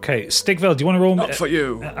 Okay, Stigveld, do you want to roll? Not for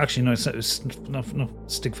you. Actually, no, it's not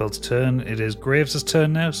Stigveld's turn. It is Graves'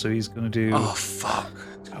 turn now, so he's going to do... Oh, fuck.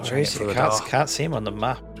 Where is he? Can't see him on the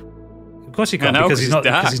map. Of course you can't, because he's not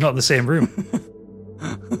in the same room.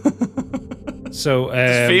 So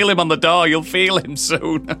just feel him on the door. You'll feel him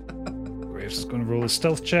soon. Graves is going to roll a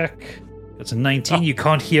stealth check. That's a 19. You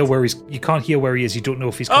can't hear where he is. You don't know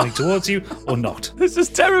if he's coming towards you or not. This is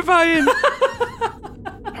terrifying.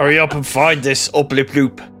 Hurry up and find this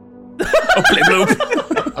Opliploop.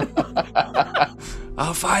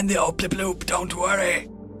 I'll find the Opliploop. Don't worry.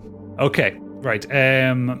 Okay, right.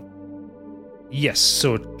 Yes.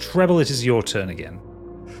 So Treble, it is your turn again.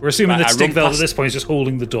 We're assuming that Stigveld at this point is just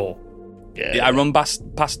holding the door. Yeah, I run past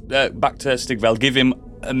back to Stigveld, give him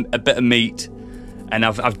a bit of meat, and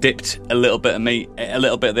I've dipped a little bit of meat, a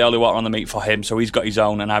little bit of the holy water on the meat for him, so he's got his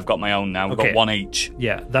own, and I've got my own now. We've got 1 each.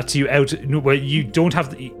 Yeah, that's you out. No, where you don't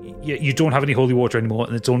have any holy water anymore,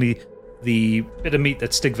 and it's only the bit of meat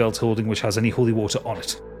that Stigveld's holding, which has any holy water on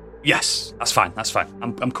it. Yes, that's fine.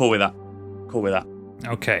 I'm cool with that.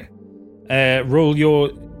 Okay, roll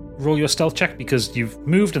your stealth check because you've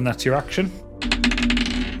moved, and that's your action.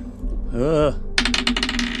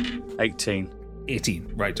 18.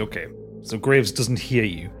 18. Right. Okay. So Graves doesn't hear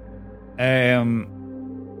you.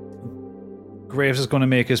 Graves is going to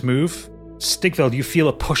make his move. Stigveld, you feel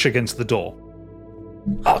a push against the door.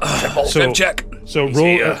 Strength check. So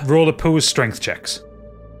roll opposed strength checks.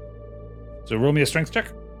 So roll me a strength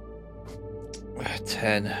check.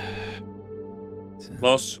 10.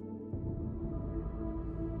 Plus.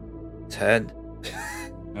 10.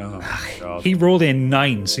 Oh, God. He rolled in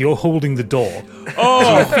 9, so you're holding the door. Oh!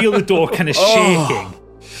 So you feel the door kind of shaking,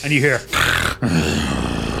 and you hear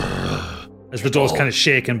as the door's kind of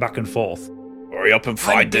shaking back and forth. Hurry up and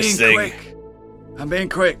find this thing. I'm being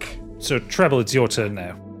quick. So Treble, it's your turn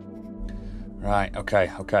now. Right.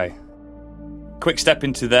 Okay. Quick step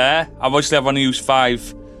into there. Obviously, I've only used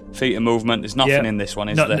 5 feet of movement. There's nothing in this one,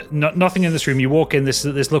 is there? Nothing in this room. You walk in. This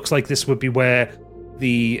looks like this would be where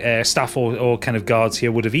the staff or kind of guards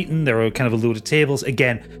here would have eaten. There are kind of a load of tables.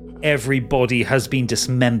 Again, everybody has been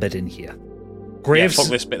dismembered in here. Graves, fuck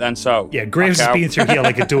this bit then. So Graves has been through here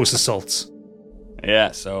like a dose of salts. Yeah.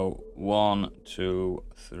 So 1, 2,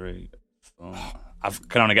 3, 4. I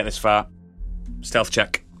can only get this far. Stealth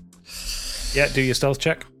check. Yeah, do your stealth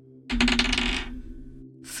check.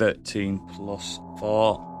 13 plus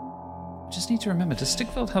 4. Just need to remember, does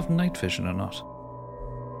Stigveld have night vision or not?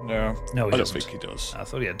 No. No, he I don't doesn't. think he does. I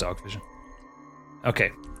thought he had dark vision.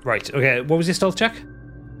 Okay, right. Okay, what was your stealth check?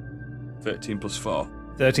 13 plus 4.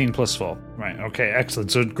 13 plus 4. Right, okay,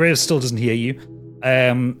 excellent. So Graves still doesn't hear you.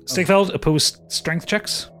 Stigveld, opposed strength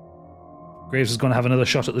checks. Graves is going to have another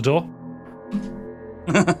shot at the door.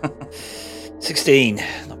 16.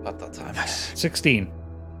 Not bad that time. 16.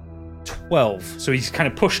 12. So he's kind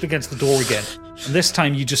of pushed against the door again. And this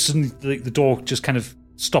time you just suddenly, the door just kind of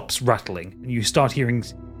stops rattling. And you start hearing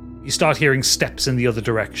steps in the other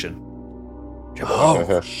direction.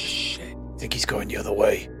 Oh, shit. I think he's going the other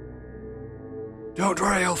way. Don't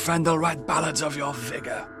worry, old friend. They'll write ballads of your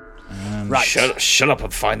vigour. Right. Shut up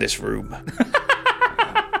and find this room.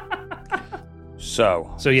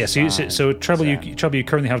 So Treble, you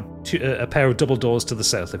currently have a pair of double doors to the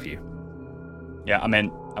south of you. Yeah, I'm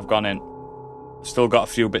in. I've gone in. Still got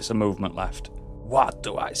a few bits of movement left. What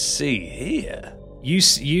do I see here? You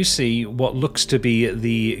see what looks to be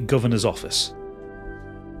the governor's office.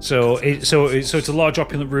 So it's a large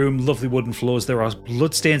opulent room, lovely wooden floors. There are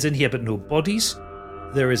bloodstains in here, but no bodies.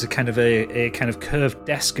 There is a kind of curved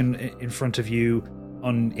desk in front of you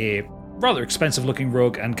on a rather expensive looking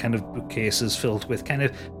rug, and kind of bookcases filled with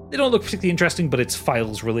they don't look particularly interesting, but it's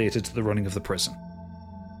files related to the running of the prison.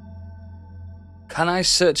 Can I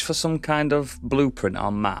search for some kind of blueprint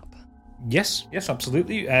or map? Yes,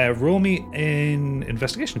 absolutely. Roll me an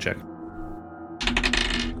investigation check.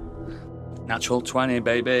 Natural 20,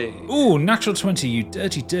 baby. Ooh, natural 20, you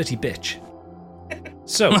dirty, dirty bitch.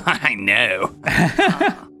 So I know.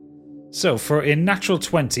 So for a natural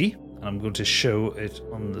 20, and I'm going to show it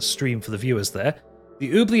on the stream for the viewers there,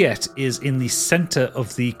 the oubliette is in the center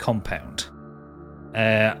of the compound.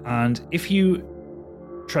 And if you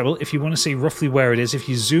want to see roughly where it is, if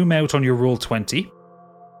you zoom out on your roll 20.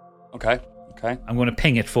 Okay. I'm going to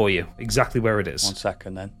ping it for you, exactly where it is. 1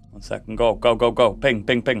 second then. 1 second. Go. Ping.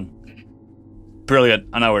 Brilliant.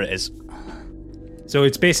 I know where it is. So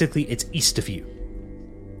it's east of you.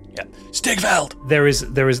 Yeah. Stigveld! There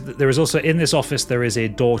is also, in this office, there is a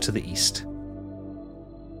door to the east.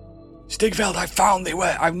 Stigveld, I found the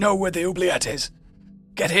way. I know where the oubliette is.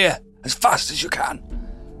 Get here as fast as you can.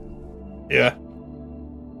 Yeah.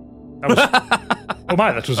 That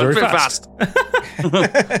was very fast.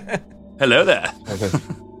 Hello there.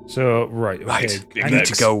 So, right. Right. We need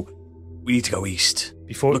to go east.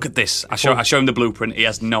 Look at this. I show him the blueprint. He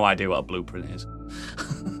has no idea what a blueprint is.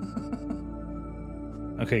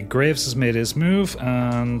 Okay, Graves has made his move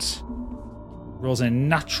and rolls a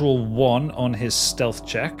natural 1 on his stealth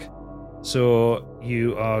check. So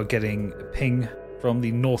you are getting a ping from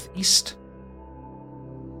the northeast.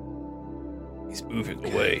 He's moving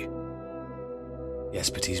away.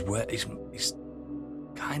 Yes, but he's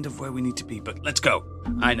kind of where we need to be. But let's go.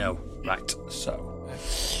 I know. Right. So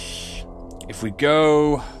if we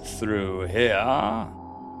go through here.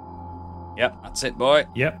 Yep, that's it, boy.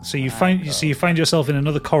 Yep. So you find yourself in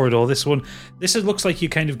another corridor. This looks like you're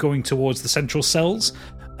kind of going towards the central cells,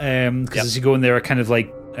 because as you go in there are kind of like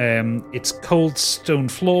it's cold stone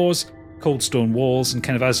floors, cold stone walls, and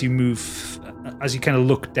kind of as you kind of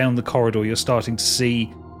look down the corridor, you're starting to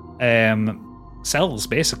see cells.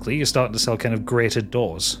 Basically, you're starting to see kind of grated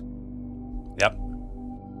doors. Yep.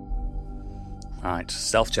 Right,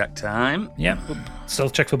 stealth check time. Yep.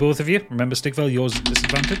 Stealth check for both of you. Remember, Stigveld, yours is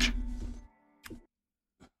disadvantage.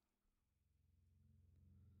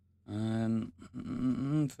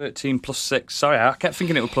 13 plus 6. Sorry, I kept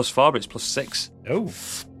thinking it was plus 4, but it's plus 6. Oh.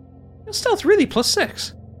 Your stealth really plus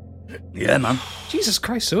 6? Yeah, man. Jesus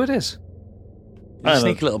Christ, so it is. You're a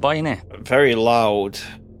sneaky little boy, innit? Very loud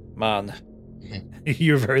man.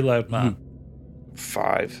 You're a very loud man.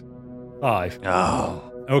 5.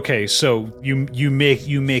 Oh. Okay, so you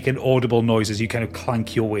make an audible noise as you kind of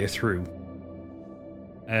clank your way through.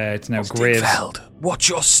 It's now Graves. Stigveld, watch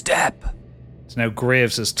your step. It's now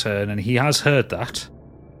Graves' turn, and he has heard that.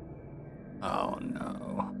 Oh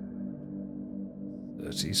no.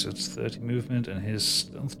 30, so it's 30 movement, and his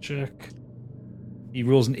stealth check. He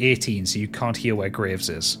rolls an 18, so you can't hear where Graves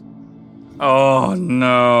is. Oh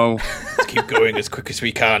no. Let's keep going as quick as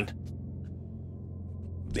we can.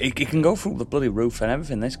 He can go through the bloody roof and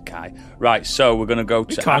everything, this guy. Right, so we're going to go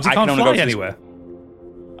to... He can't fly anywhere.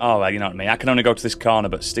 Oh, well, you know what I mean. I can only go to this corner,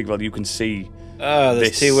 but Stigveld, you can see...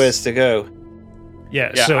 there's 2 ways to go.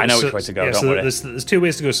 Yeah, I know which way to go, don't worry. There's 2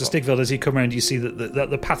 ways to go. So Stigveld, as you come around, you see that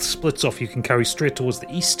the path splits off. You can carry straight towards the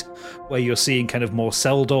east, where you're seeing kind of more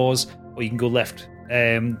cell doors, or you can go left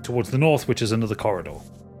towards the north, which is another corridor.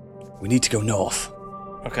 We need to go north.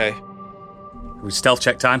 Okay. With stealth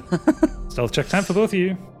check time. Stealth check time for both of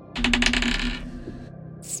you.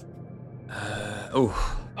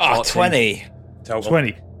 20. Total.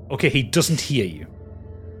 20. Okay, he doesn't hear you.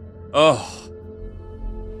 Oh.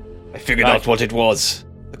 I figured out what it was.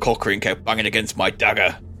 The cock ring kept banging against my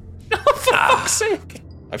dagger. Oh, for fuck's sake!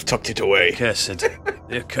 I've tucked it away. The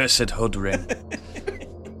accursed hood ring.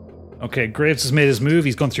 Okay, Graves has made his move.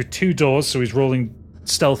 He's gone through 2 doors, so he's rolling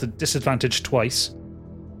stealth at disadvantage twice.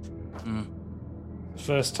 The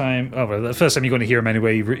first time you're going to hear him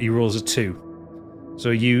anyway, he rolls a 2. So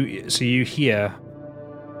you hear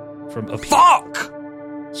from up here. Fuck!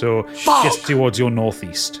 So just towards your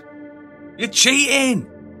northeast. You're cheating!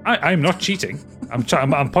 I'm not cheating.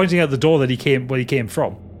 I'm pointing out the door that he came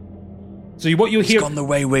from. So what you hear? He's gone the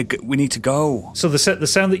way we need to go. So the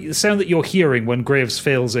sound that you're hearing when Graves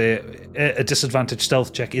fails a disadvantage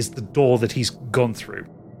stealth check is the door that he's gone through.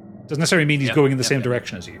 Doesn't necessarily mean he's going in the same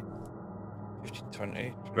direction as you. 50,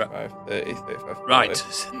 20, 25, 30, 35, 40. Right.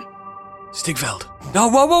 Stigveld. No,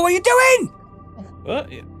 what are you doing? What?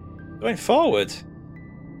 Going forward.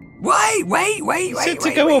 Wait. Said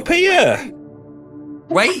to go up here.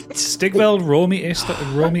 Wait. Stigveld, roll me a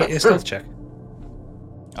stealth check.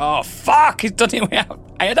 Oh, fuck. He's done it without...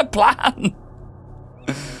 I had a plan.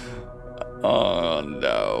 Oh,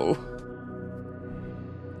 no.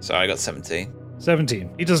 Sorry, I got 17.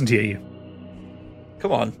 17. He doesn't hear you.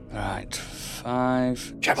 Come on. Right.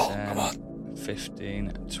 5, Treble, 10, come on.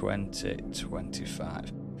 15, 20,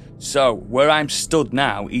 25. So, where I'm stood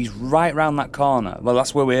now, he's right round that corner. Well,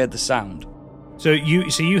 that's where we heard the sound. So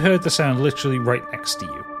you heard the sound literally right next to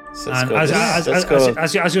you. So And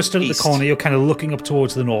as you're stood at the corner, you're kind of looking up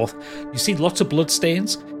towards the north. You see lots of blood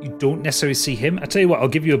stains. You don't necessarily see him. I tell you what, I'll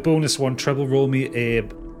give you a bonus one. Treble, roll me a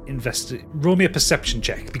perception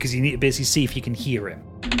check because you need to basically see if you can hear him.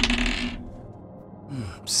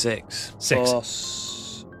 6.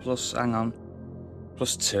 6. Plus, hang on.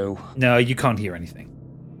 Plus 2. No, you can't hear anything.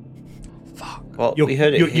 Fuck. Well, we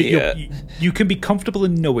heard it here. You can be comfortable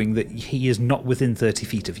in knowing that he is not within 30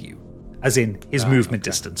 feet of you. As in his movement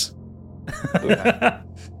distance. Like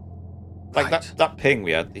that ping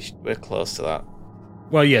we had, we're close to that.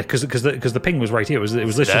 Well, yeah, because the ping was right here. It was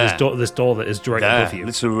literally this door that is directly above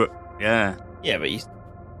you. Yeah. Yeah, but he's...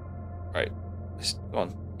 Right. Go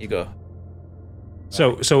on. You go.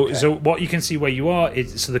 So what you can see where you are,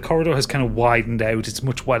 so the corridor has kind of widened out. It's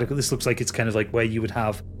much wider. This looks like it's kind of like where you would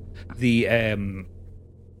have the...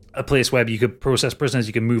 a place where you could process prisoners,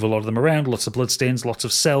 you can move a lot of them around, lots of bloodstains, lots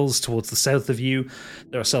of cells towards the south of you.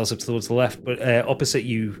 There are cells up towards the left, but opposite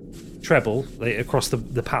you, Treble, across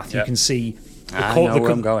the path, you can see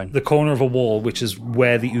the corner of a wall, which is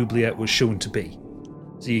where the oubliette was shown to be.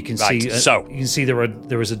 So you can see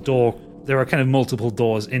there is a door. There are kind of multiple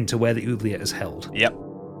doors into where the oubliette is held. Yep.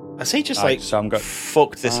 Has he just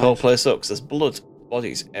fucked this whole place up? Because there's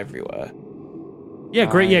bodies everywhere. Yeah,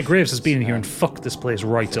 Graves has been in here and fucked this place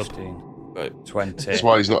right 15, up. 20. That's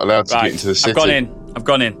why he's not allowed to get into the city. I've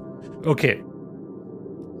gone in. Okay.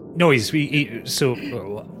 No, so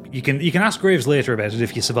you can ask Graves later about it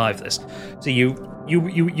if you survive this. So you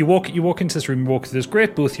walk into this room, walk through this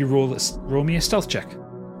great booth. You roll me a stealth check.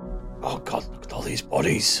 Oh God! Look at all these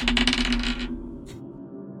bodies.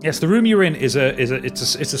 Yes, the room you're in is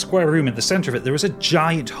a square room. In the center of it, there is a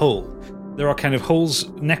giant hole. There are kind of holes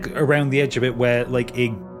around the edge of it where like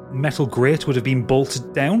a metal grate would have been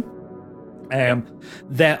bolted down.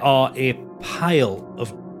 There are a pile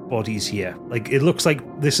of bodies here. Like it looks like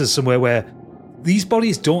this is somewhere where these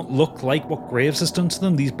bodies don't look like what Graves has done to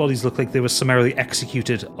them. These bodies look like they were summarily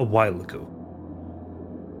executed a while ago.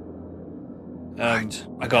 Right.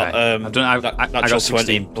 I got I got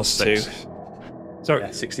 16 plus 6. Sorry.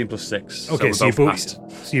 Yeah, 16 plus 6. Okay, so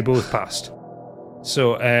you both passed.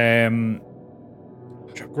 So,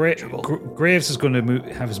 Graves is going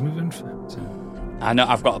to have his movement. I know,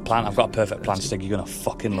 I've got a plan. I've got a perfect plan, Stig. You're going to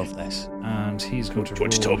fucking love this. And he's going to roll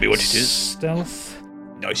told me what it is. Stealth.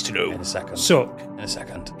 Nice to know. In a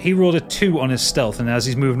second. He rolled a 2 on his stealth, and as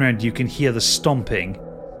he's moving around, you can hear the stomping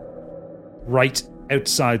right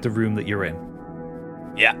outside the room that you're in.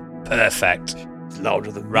 Yeah, perfect. It's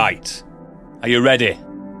louder than right. Are you ready?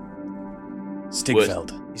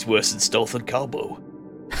 Stigveld. He's worse than Stealth and Calbo.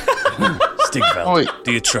 Stigveld,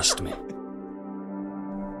 do you trust me?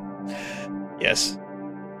 Yes.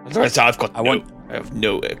 I have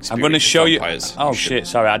no experience. I'm going to show you. Oh shit!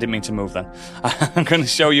 Sorry, I didn't mean to move. Then I'm going to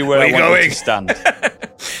show you where I want you to stand.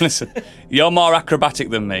 Listen, you're more acrobatic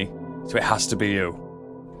than me, so it has to be you.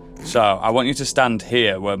 So I want you to stand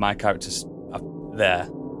here where my character's there.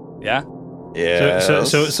 Yeah. Yeah. So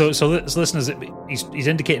listeners, he's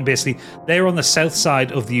indicating basically they're on the south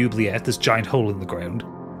side of the oubliette. This giant hole in the ground.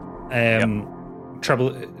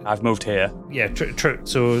 Treble. I've moved here. Yeah.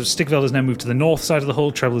 So Stigveld has now moved to the north side of the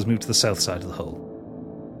hole. Treble has moved to the south side of the hole.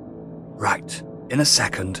 Right. In a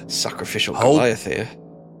second. Sacrificial Goliath here.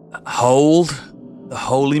 Hold the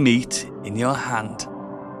holy meat in your hand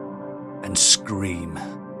and scream.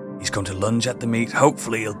 He's going to lunge at the meat.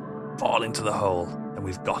 Hopefully he'll fall into the hole, and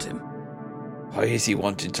we've got him. Why is he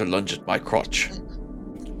wanting to lunge at my crotch?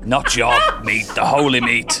 Not your meat, the holy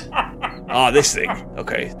meat. This thing.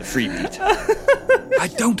 Okay, the free meat. I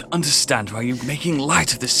don't understand why you're making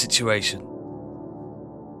light of this situation.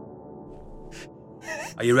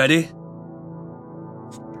 Are you ready?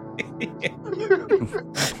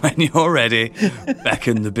 When you're ready,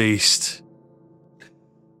 beckon the beast.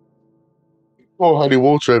 Pour holy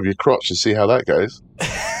water over your crotch and see how that goes.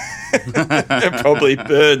 It'll probably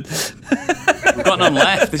burn. We've got none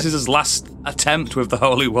left. This is his last attempt with the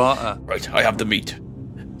holy water. Right, I have the meat.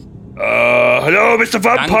 Hello, Mr.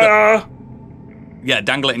 Vampire!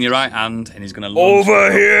 Dangle it in your right hand, and he's going to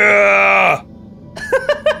Over here!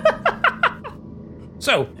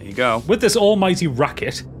 So, there you go. With this almighty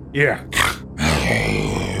racket, kind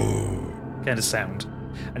of sound,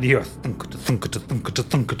 and you hear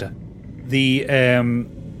thunkata.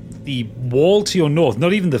 The wall to your north,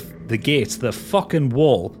 not even the gates, the fucking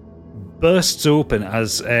wall bursts open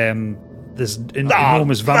as this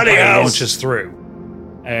enormous vampire launches through.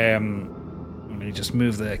 Let me just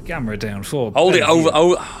move the camera down forward. Hold it over.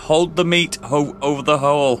 Hold the meat over the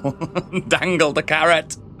hole. Dangle the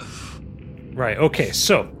carrot. Right. Okay.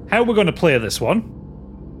 So how we're going to play this one?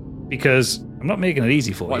 Because I'm not making it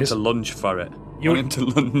easy for you. I want him to lunge for it.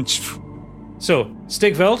 So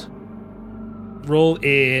Stigveld, roll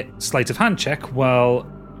a sleight of hand check, while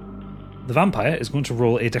the vampire is going to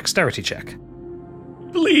roll a dexterity check.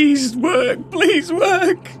 Please work. Please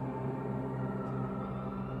work.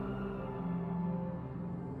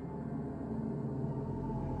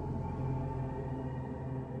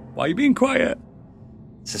 Why are you being quiet?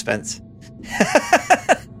 Suspense.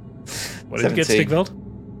 What did you get, Stigveld?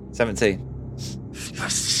 17.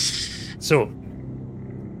 So,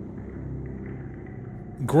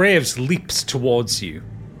 Graves leaps towards you.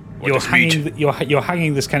 You're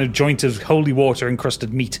hanging this kind of joint of holy water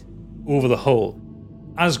encrusted meat over the hole.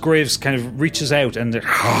 As Graves kind of reaches out and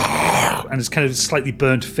his kind of slightly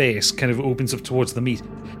burnt face kind of opens up towards the meat,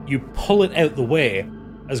 you pull it out the way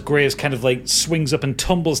as Graves kind of like swings up and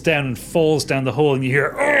tumbles down and falls down the hole, and you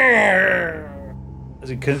hear as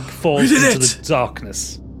it kind of falls into the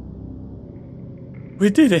darkness. We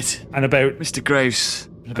did it. And about Mr. Graves,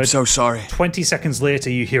 I'm so sorry. 20 seconds later,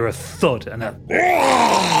 you hear a thud and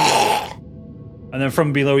then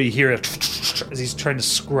from below you hear it as he's trying to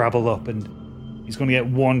scrabble up, and he's going to get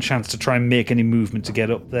one chance to try and make any movement to get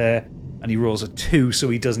up there, and he rolls a 2, so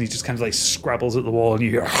he doesn't. He just kind of like scrabbles at the wall, and you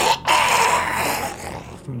hear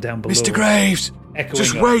from down below. Mr. Graves,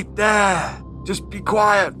 just up. wait there. Just be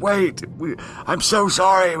quiet. Wait. I'm so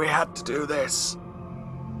sorry we had to do this.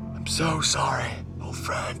 I'm so sorry, old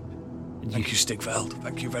friend. Thank you, Stigveld.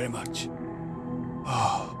 Thank you very much.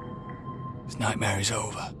 Oh, this nightmare is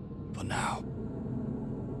over for now.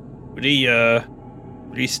 Would he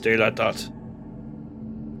stay like that?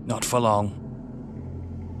 Not for long.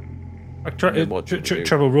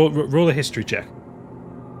 Trevor, roll a history check.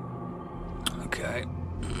 Okay.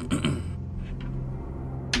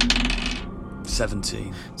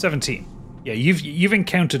 17. Yeah, you've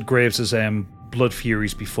encountered Graves' blood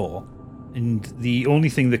furies before, and the only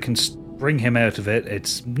thing that can bring him out of it,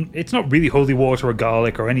 it's not really holy water or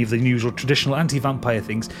garlic or any of the usual traditional anti-vampire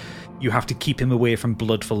things. You have to keep him away from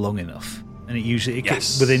blood for long enough, and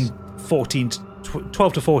within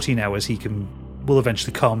 12 to 14 hours he will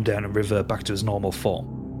eventually calm down and revert back to his normal form.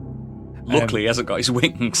 Luckily, he hasn't got his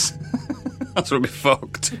wings. That's what we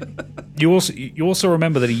fucked. You also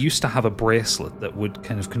remember that he used to have a bracelet that would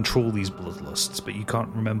kind of control these bloodlusts, but you can't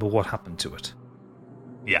remember what happened to it.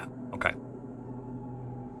 Yeah. Okay.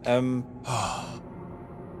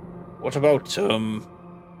 What about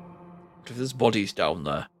what if there's bodies down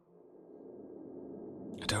there?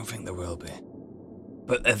 I don't think there will be.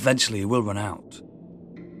 But eventually it will run out.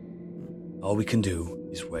 All we can do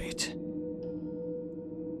is wait.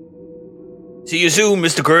 See you soon,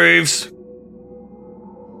 Mr. Graves.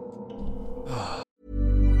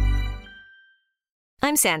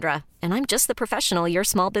 I'm Sandra, and I'm just the professional your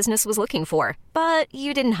small business was looking for. But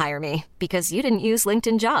you didn't hire me because you didn't use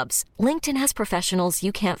LinkedIn Jobs. LinkedIn has professionals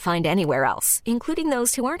you can't find anywhere else, including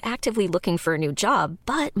those who aren't actively looking for a new job,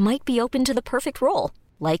 but might be open to the perfect role,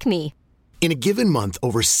 like me. In a given month,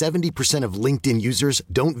 over 70% of LinkedIn users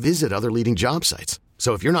don't visit other leading job sites.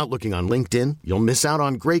 So if you're not looking on LinkedIn, you'll miss out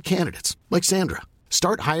on great candidates like Sandra.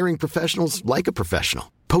 Start hiring professionals like a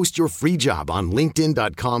professional. Post your free job on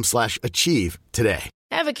linkedin.com/achieve today.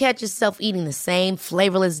 Ever catch yourself eating the same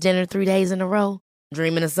flavorless dinner 3 days in a row?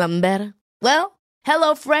 Dreaming of something better? Well,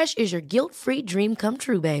 HelloFresh is your guilt-free dream come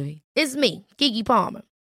true, baby. It's me, Keke Palmer.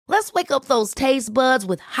 Let's wake up those taste buds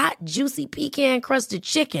with hot, juicy pecan-crusted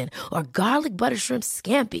chicken or garlic butter shrimp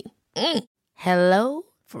scampi. Hello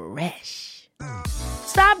Fresh.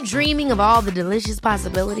 Stop dreaming of all the delicious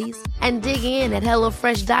possibilities and dig in at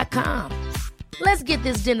HelloFresh.com. Let's get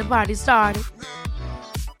this dinner party started.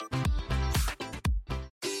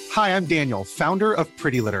 Hi, I'm Daniel, founder of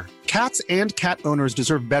Pretty Litter. Cats and cat owners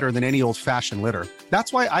deserve better than any old-fashioned litter.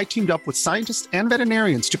 That's why I teamed up with scientists and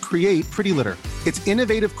veterinarians to create Pretty Litter. Its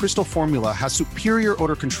innovative crystal formula has superior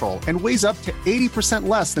odor control and weighs up to 80%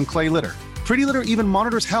 less than clay litter. Pretty Litter even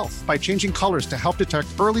monitors health by changing colors to help detect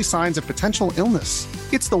early signs of potential illness.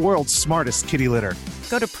 It's the world's smartest kitty litter.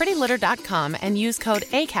 Go to prettylitter.com and use code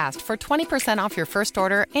ACAST for 20% off your first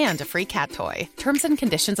order and a free cat toy. Terms and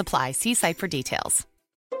conditions apply. See site for details.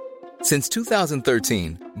 Since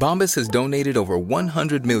 2013, Bombas has donated over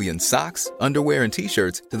 100 million socks, underwear, and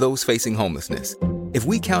T-shirts to those facing homelessness. If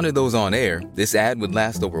we counted those on air, this ad would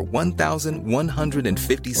last over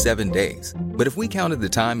 1,157 days. But if we counted the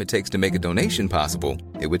time it takes to make a donation possible,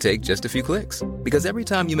 it would take just a few clicks. Because every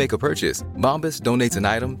time you make a purchase, Bombas donates an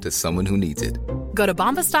item to someone who needs it. Go to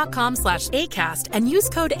bombas.com/ACAST and use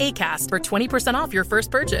code ACAST for 20% off your first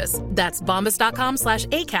purchase. That's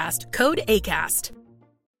bombas.com/ACAST, code ACAST.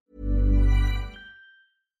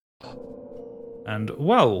 And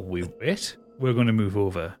while we wait, we're going to move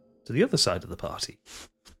over to the other side of the party.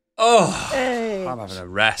 Hey. I'm having a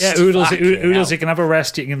rest. Yeah, Oodles, you can have a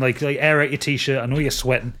rest. You can like air out your t-shirt. I know you're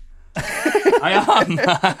sweating. I am. I'm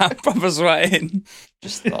proper sweating.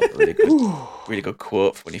 Just thought really good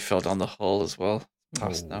quote for when he fell down the hole as well.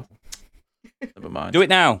 Past now. Never mind. Do it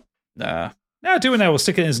now. Nah. No, do it now. We'll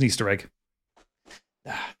stick it in as an Easter egg.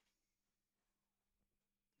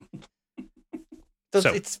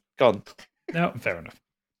 It's gone. No, fair enough.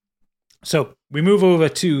 So we move over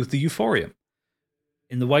to the Euphorium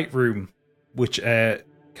in the White Room, which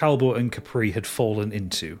Calbo and Capri had fallen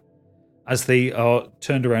into, as they are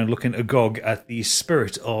turned around looking agog at the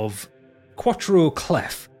spirit of Quattro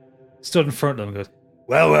Clef, stood in front of them and goes,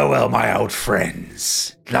 Well, my old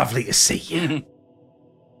friends. Lovely to see you.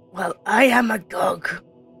 Well, I am agog.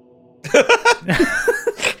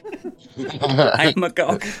 I'm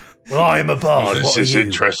agog. Well, I am a bard. This is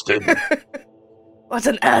interesting. What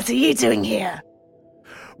on earth are you doing here?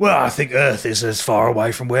 Well, I think Earth is as far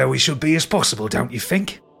away from where we should be as possible, don't you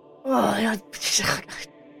think? Oh,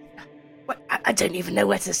 I don't even know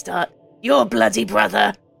where to start. Your bloody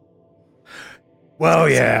brother. Well,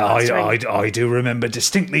 yeah, I do remember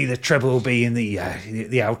distinctly the treble being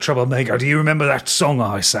the old troublemaker. Do you remember that song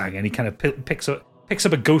I sang? And he kind of picks up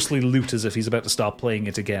a ghostly lute as if he's about to start playing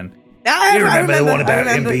it again. I remember the one about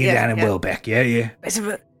him being down in Welbeck, yeah? It's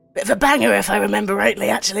a bit of a banger, if I remember rightly,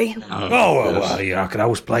 actually. Well, yeah, I could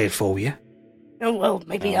always play it for you. Oh, well,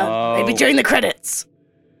 maybe during the credits.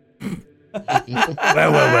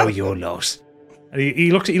 Well, you're lost. And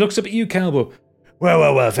he looks up at you, Calbo.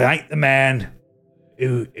 Well, if it ain't the man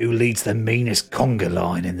who leads the meanest conga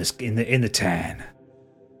line in the town.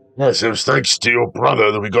 Yes, it was thanks to your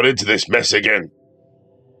brother that we got into this mess again.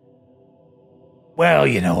 Well,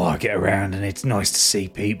 I get around and it's nice to see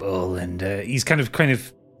people, and he's kind of,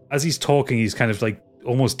 as he's talking, he's kind of like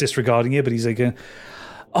almost disregarding you, but he's like,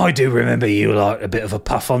 I do remember you like a bit of a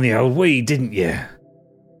puff on the old weed, didn't you?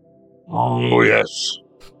 Oh, yes.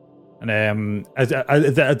 And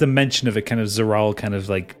at the mention of it, kind of Zaral kind of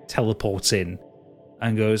like teleports in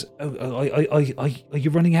and goes, are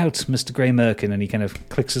you running out, Mr. Grey Merkin? And he kind of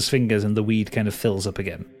clicks his fingers and the weed kind of fills up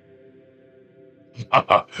again.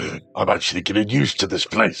 I'm actually getting used to this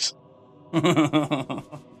place. Quattro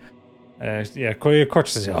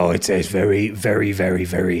says, it's very, very, very,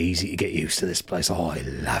 very easy to get used to this place. Oh, I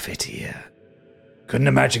love it here. Couldn't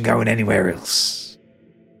imagine going anywhere else.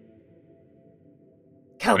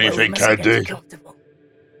 What do you think I do?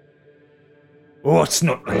 What's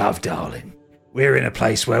not to love, darling? We're in a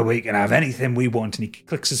place where we can have anything we want. And he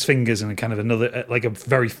clicks his fingers and kind of another, like a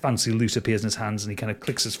very fancy lute appears in his hands, and he kind of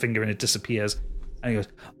clicks his finger and it disappears. And he goes,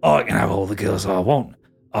 I can have all the girls I want.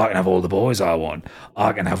 I can have all the boys I want.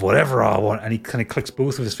 I can have whatever I want. And he kind of clicks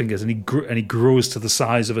both of his fingers, and he grows to the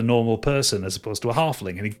size of a normal person as opposed to a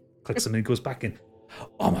halfling. And he clicks them and he goes back in.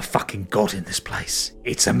 I'm a fucking god in this place.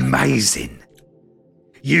 It's amazing.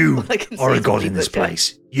 You are a god in this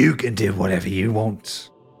place. You can do whatever you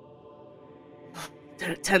want.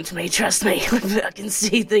 Don't tempt me, trust me. I can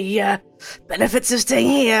see the benefits of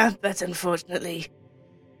staying here, but unfortunately,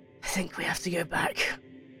 I think we have to go back.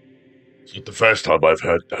 It's not the first time I've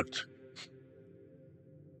heard that.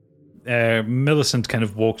 Millicent kind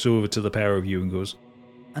of walks over to the pair of you and goes,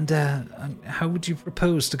 and how would you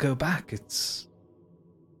propose to go back?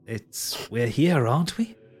 We're here, aren't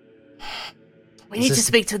we? We need to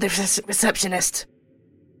speak to the receptionist.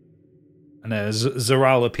 And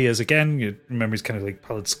Zaral appears again. You remember he's kind of like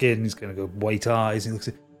pallid skin. He's kind of got white eyes. He looks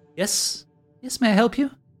at, yes, may I help you?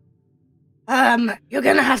 You're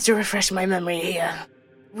gonna have to refresh my memory here.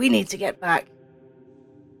 We need to get back.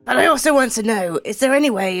 But I also want to know, is there any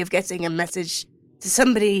way of getting a message to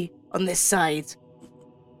somebody on this side?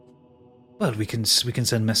 Well, we can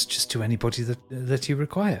send messages to anybody that you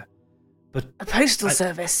require. But a postal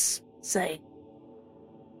service, say.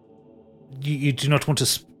 You do not want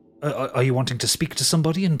to... are you wanting to speak to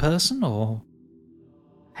somebody in person, or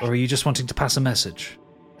are you just wanting to pass a message?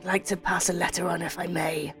 I'd like to pass a letter on, if I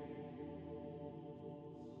may.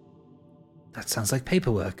 That sounds like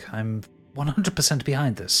paperwork. I'm 100%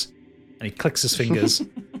 behind this. And he clicks his fingers,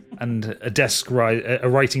 and a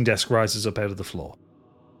writing desk rises up out of the floor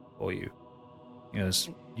for you. He goes,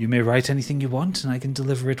 you may write anything you want, and I can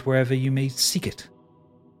deliver it wherever you may seek it.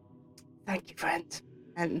 Thank you, friend.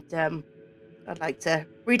 And I'd like to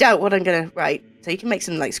read out what I'm going to write, so you can make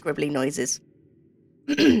some like scribbly noises.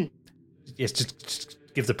 Yes, just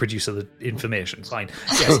give the producer the information. Fine.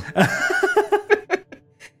 Yes.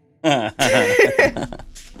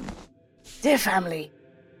 Dear family,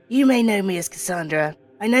 you may know me as Cassandra.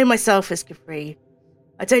 I know myself as Capri.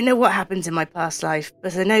 I don't know what happened in my past life,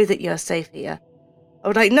 but I know that you're safe here. I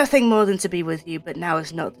would like nothing more than to be with you, but now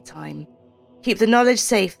is not the time. Keep the knowledge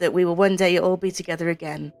safe that we will one day all be together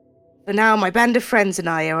again. For now, my band of friends and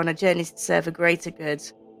I are on a journey to serve a greater good.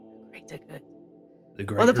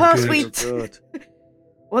 While the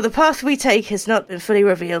path we take has not been fully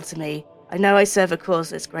revealed to me, I know I serve a cause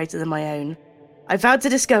that's greater than my own. I vowed to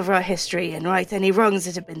discover our history and right any wrongs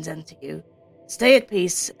that have been done to you. Stay at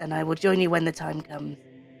peace, and I will join you when the time comes.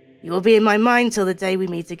 You will be in my mind till the day we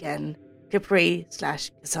meet again.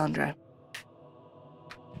 Capri/Cassandra.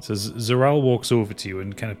 So Zaral walks over to you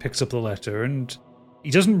and kind of picks up the letter, and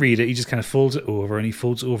he doesn't read it, he just kind of folds it over, and he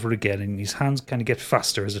folds it over again, and his hands kind of get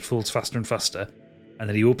faster as it folds faster and faster, and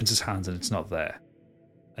then he opens his hands and it's not there.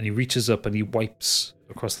 And he reaches up and he wipes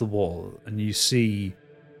across the wall, and you see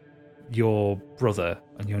your brother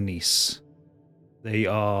and your niece. They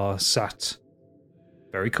are sat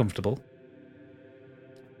very comfortable,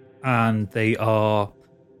 and they are...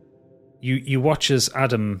 You watch as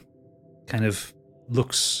Adam kind of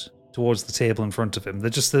looks towards the table in front of him.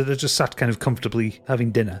 They're just sat kind of comfortably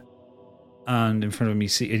having dinner, and in front of him you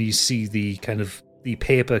see the kind of the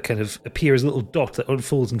paper kind of appear as a little dot that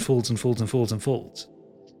unfolds and folds and folds and folds and folds.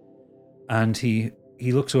 And he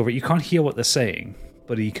looks over it. You can't hear what they're saying,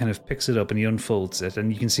 but he kind of picks it up and he unfolds it,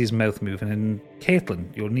 and you can see his mouth moving. And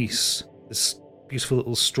Caitlin, your niece, this beautiful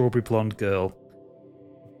little strawberry blonde girl,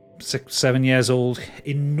 6-7 years old,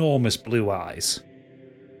 enormous blue eyes.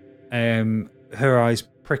 Her eyes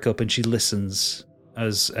prick up and she listens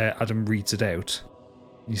as Adam reads it out.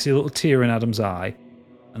 You see a little tear in Adam's eye,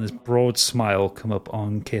 and this broad smile come up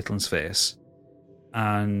on Caitlin's face.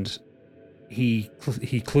 And he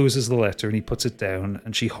closes the letter and he puts it down,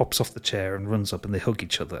 and she hops off the chair and runs up and they hug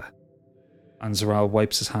each other. And Zaral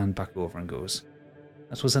wipes his hand back over and goes,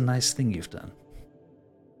 "That was a nice thing you've done."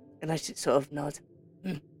 And I should sort of nod.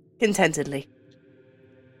 Contentedly.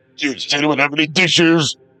 Does anyone have any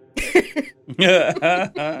dishes?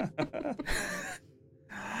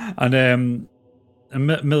 And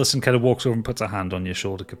Millicent kind of walks over and puts her hand on your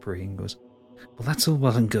shoulder, Capri, and goes, "Well, that's all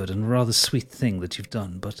well and good and a rather sweet thing that you've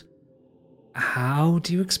done, but how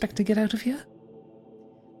do you expect to get out of here?"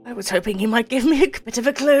 I was hoping you might give me a bit of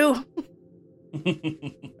a clue.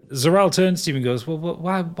 Zaral turns to you and goes, "Well,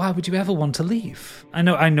 why would you ever want to leave?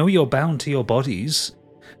 I know you're bound to your bodies,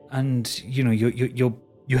 and you know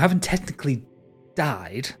you haven't technically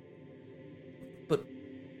died, but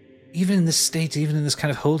even in this state, even in this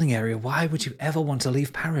kind of holding area, why would you ever want to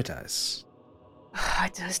leave paradise?"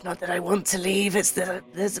 It's not that I want to leave. It's that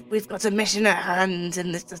we've got a mission at hand,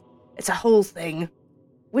 and it's a whole thing.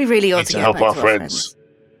 We really ought to get help back our to friends.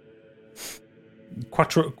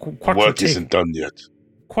 Quattro work isn't done yet.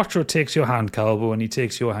 Quattro takes your hand, Calbo, and he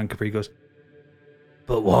takes your hand, Capri. Goes,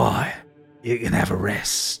 "But why? You can have a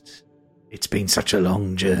rest. It's been such a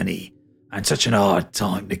long journey and such an hard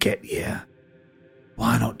time to get here.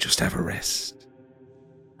 Why not just have a rest?"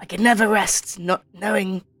 I can never rest, not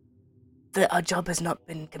knowing that our job has not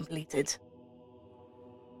been completed.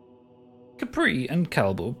 Capri and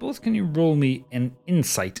Calbo, both can you roll me an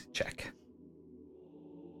insight check?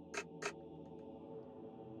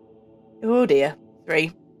 Oh dear.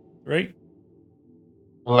 3. Right.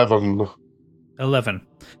 11. 11.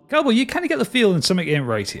 Calbo, you kind of get the feeling something ain't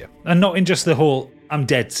right here. And not in just the whole I'm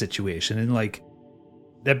dead situation. In like,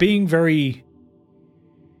 they're being very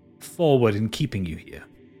forward in keeping you here.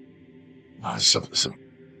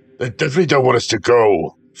 They definitely don't want us to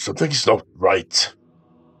go. Something's not right.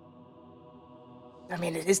 I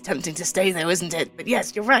mean, it is tempting to stay, though, isn't it? But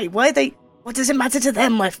yes, you're right. Why are they... What does it matter to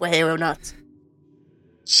them if we're here or not?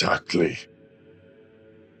 Exactly.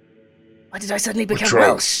 Why did I suddenly become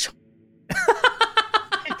Welsh?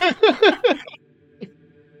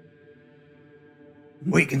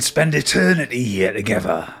 We can spend eternity here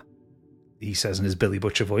together, he says in his Billy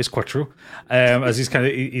Butcher voice, Quattro, as he's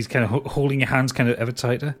kind of holding your hands kind of ever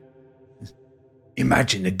tighter.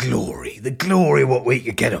 Imagine the glory what we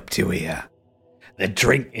could get up to here. The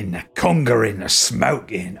drinking, the congering, the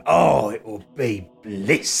smoking. Oh, it will be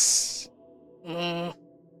bliss.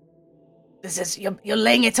 This is you're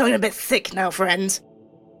laying it on a bit thick now, friend.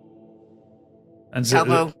 And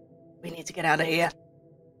Calbo, we need to get out of here.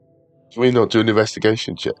 Can we not do an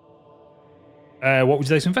investigation check? What would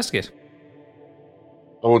you like to investigate?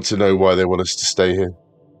 I want to know why they want us to stay here.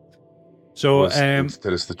 So,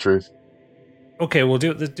 tell us the truth. Okay, we'll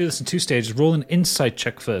do this in 2 stages. Roll an insight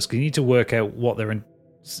check first, because you need to work out what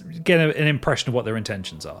get an impression of what their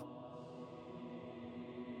intentions are.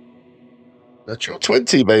 Natural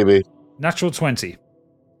 20, baby. Natural 20.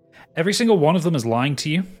 Every single one of them is lying to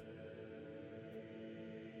you.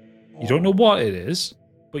 You don't know what it is,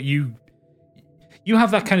 but you have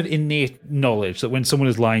that kind of innate knowledge that when someone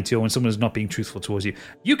is lying to you or when someone is not being truthful towards you,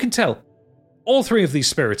 you can tell all 3 of these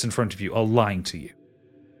spirits in front of you are lying to you.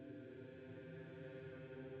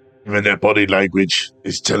 Even their body language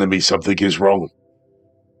is telling me something is wrong.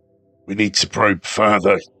 We need to probe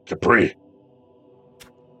further, Capri.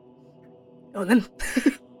 Go on then.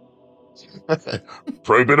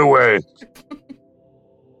 Probe it away.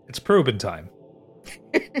 It's probing time.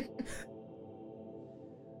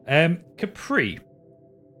 Capri,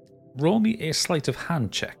 roll me a sleight of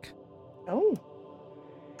hand check. Oh.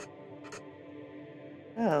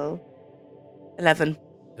 11.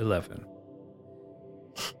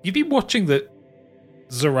 You've been watching that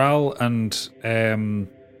Zaral and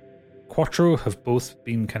Quattro have both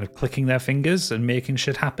been kind of clicking their fingers and making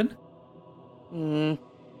shit happen.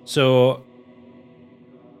 So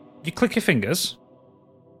you click your fingers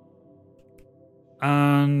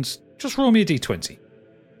and just roll me a d20.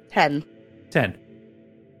 10.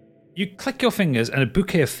 You click your fingers and a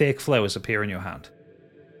bouquet of fake flowers appear in your hand.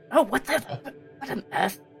 Oh, what on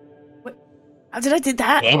earth? How did I do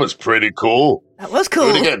that? That was pretty cool. That was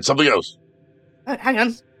cool. Do it again, something else. Oh, hang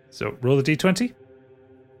on. So roll the d20.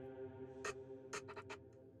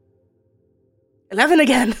 11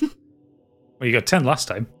 again. Well, you got 10 last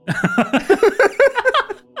time.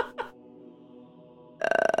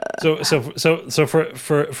 So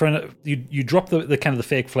for you drop the kind of the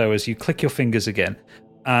fake flowers, you click your fingers again,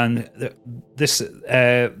 and this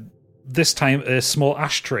time a small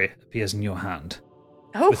ashtray appears in your hand.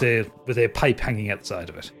 Oh. With a pipe hanging at the side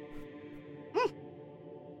of it.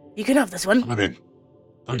 You can have this one. I'm in.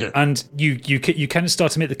 Okay. And you kind of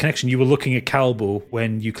start to make the connection. You were looking at Calbo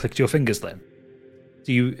when you clicked your fingers then.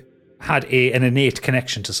 So you had an innate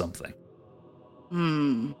connection to something.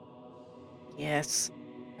 Yes.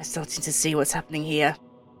 I'm starting to see what's happening here.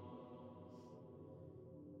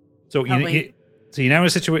 So you're now in a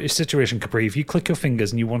situation, Capri. If you click your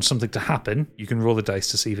fingers and you want something to happen, you can roll the dice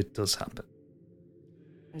to see if it does happen.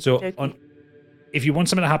 So if you want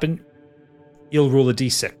something to happen, you'll roll a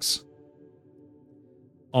d6.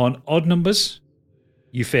 On odd numbers,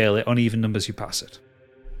 you fail it. On even numbers, you pass it.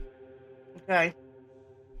 Okay.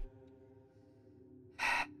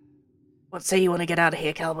 What say you want to get out of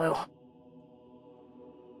here, Calbo?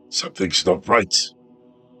 Something's not right.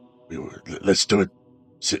 Let's do it.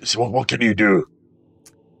 So what can you do?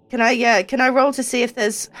 Can I roll to see if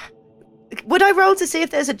there's... Would I roll to see if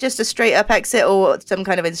there's just a straight up exit or some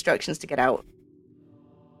kind of instructions to get out?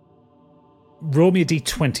 Roll me a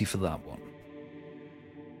d20 for that one.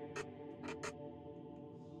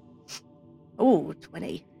 Oh,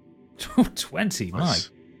 20. 20,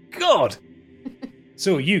 nice. My God!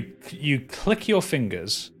 So you click your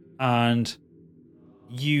fingers and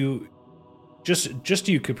you just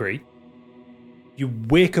you, Capri. You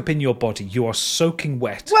wake up in your body. You are soaking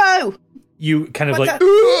wet. Whoa! You kind of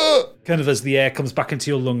kind of as the air comes back into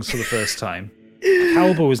your lungs for the first time.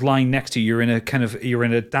 Calbo is lying next to you. You're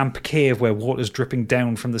in a damp cave where water's dripping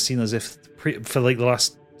down from the ceiling as if for like the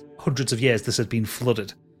last hundreds of years this had been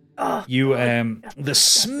flooded. Oh, the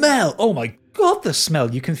smell. Oh my God, the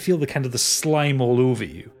smell. You can feel the kind of the slime all over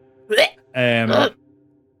you. In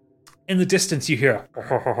the distance, you hear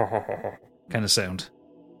kind of sound.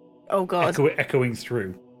 Oh, God. Echoing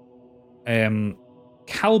through.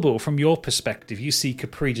 Calbo, from your perspective, you see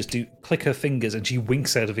Capri just click her fingers and she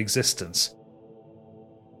winks out of existence.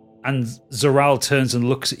 And Zoral turns and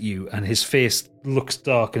looks at you, and his face looks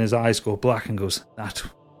dark and his eyes go black and goes, "That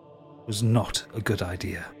was not a good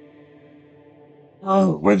idea."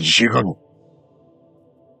 Oh, where did she go?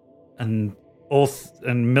 And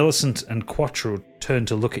Millicent and Quattro turn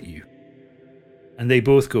to look at you. And they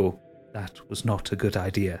both go, "That was not a good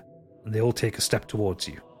idea." And they all take a step towards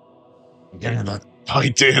you. Yeah, that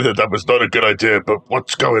idea that was not a good idea, but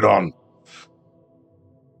what's going on?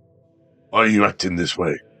 Why are you acting this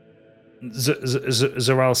way?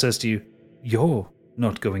 Zoral says to you, "You're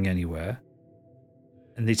not going anywhere."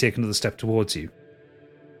 And they take another step towards you.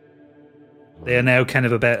 They are now kind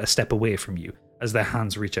of about a step away from you as their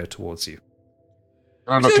hands reach out towards you.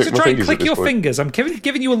 Would you like to try and click your fingers? I'm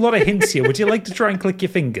giving you a lot of hints here. Would you like to try and click your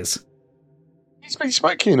fingers? He's been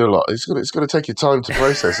smoking a lot. It's going to take you time to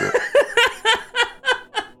process it.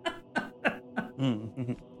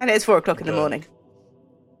 And it's 4 o'clock in the morning.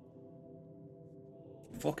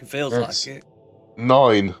 Fucking feels like it.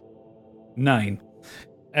 9. 9.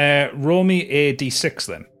 Roll me a d6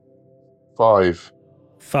 then. 5.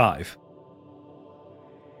 5.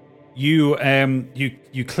 You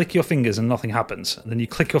click your fingers and nothing happens, and then you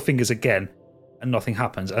click your fingers again and nothing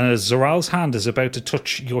happens. And as Zoral's hand is about to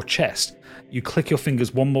touch your chest, you click your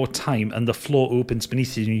fingers one more time and the floor opens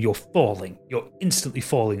beneath you and you're falling. You're instantly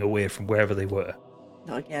falling away from wherever they were.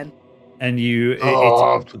 Not again. And you...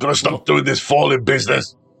 I'm going to stop doing this falling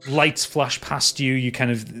business. Lights flash past you.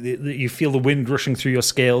 You feel the wind rushing through your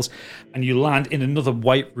scales, and you land in another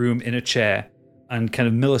white room in a chair. And kind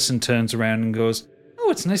of Millicent turns around and goes, "Oh,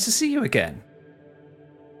 it's nice to see you again."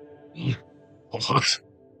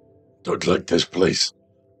 Don't like this place.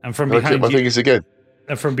 And from behind my fingers again.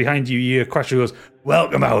 And from behind you, you hear Quattro goes,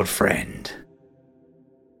 "Welcome, old friend."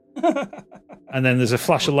 And then there's a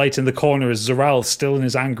flash of light in the corner as Zoral, still in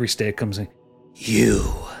his angry state, comes in. You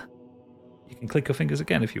can click your fingers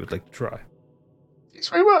again if you would like to try. Thanks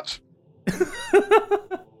very much.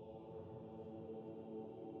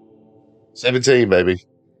 17, baby.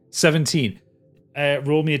 17.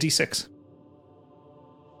 Roll me a d6.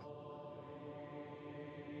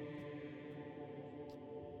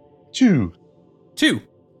 2. 2.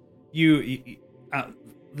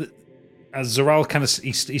 As Zoral kind of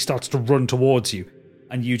he starts to run towards you,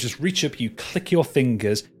 and you just reach up, you click your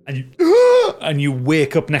fingers, and you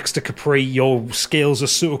wake up next to Capri. Your scales are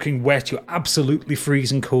soaking wet. You're absolutely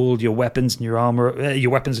freezing cold. Your weapons and your armor, your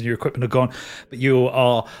weapons and your equipment are gone, but you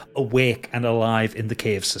are awake and alive in the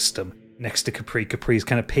cave system next to Capri. Capri's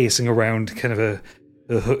kind of pacing around. Kind of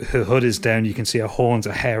her hood is down. You can see her horns.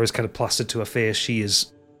 Her hair is kind of plastered to her face. She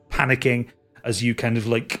is panicking as you kind of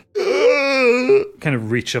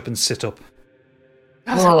reach up and sit up.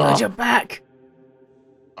 I'm so glad you're back.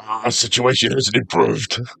 Our situation hasn't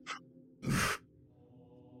improved.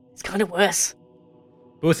 It's kind of worse.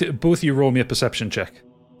 Both of you roll me a perception check.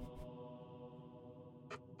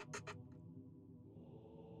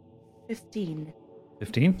 15.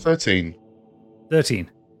 15? 13.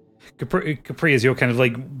 13. Capri, as you're kind of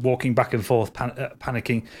like walking back and forth,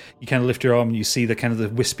 panicking, you kind of lift your arm and you see the kind of the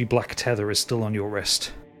wispy black tether is still on your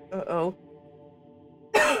wrist. Uh-oh.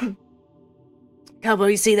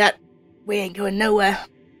 Calbo, you see that? We ain't going nowhere.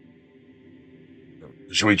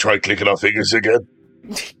 Should we try clicking our fingers again?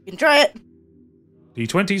 You can try it.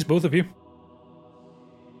 D20s, both of you.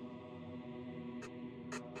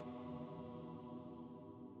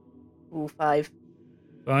 Ooh, 5.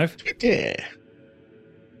 5? Yeah.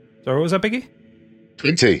 Sorry, what was that, Biggie?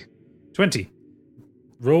 20. 20.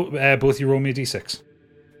 Roll, both you roll me a d6.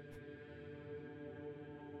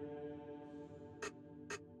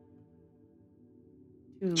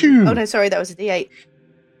 Two. Oh, no, sorry, that was a d8.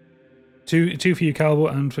 2 for you,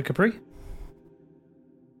 Calbo, and for Capri?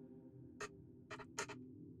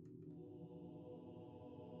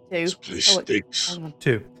 Two. Sticks.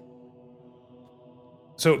 2.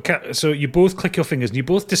 So you both click your fingers and you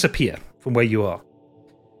both disappear from where you are.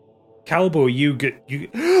 Calbo, you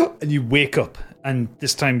and you wake up, and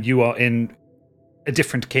this time you are in a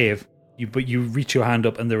different cave. But you reach your hand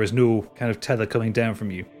up, and there is no kind of tether coming down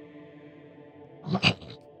from you.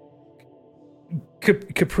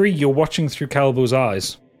 Capri, you're watching through Calbo's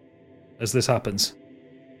eyes as this happens.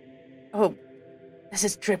 Oh, this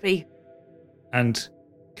is trippy. And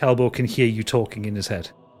Calbo can hear you talking in his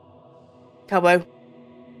head. Calbo.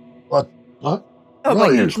 What? Oh my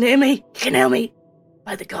God, you can hear me? You can hear me?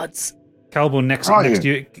 By the gods. Calbo, next to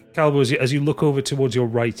you. Calbo, as you look over towards your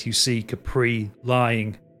right, you see Capri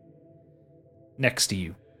lying next to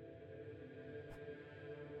you.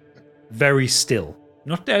 very still.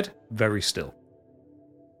 Not dead, very still.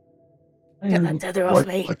 Get that tether off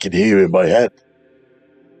me. I can hear in my head.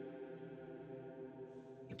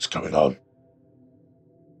 What's going on?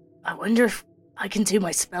 I wonder if I can do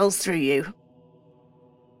my spells through you.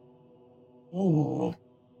 Oh.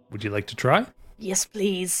 Would you like to try? Yes,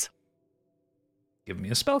 please. Give me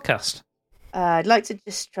a spell cast. I'd like to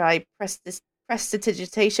just try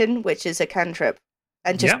prestidigitation, which is a cantrip,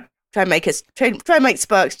 and just try and make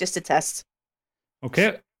sparks just to test.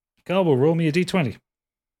 Okay, Carl will roll me a d20.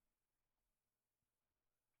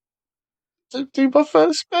 Do my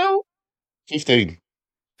first spell. 15.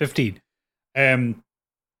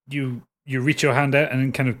 You reach your hand out and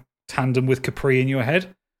in kind of tandem with Capri in your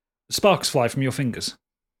head, sparks fly from your fingers.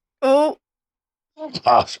 Oh.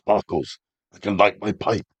 Sparkles. I can light my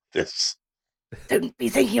pipe. This. Don't be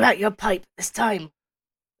thinking about your pipe this time.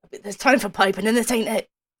 There's time for piping and this ain't it.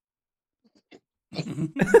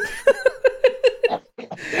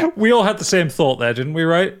 We all had the same thought there, didn't we,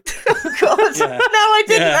 right? Oh, God. Yeah. No, I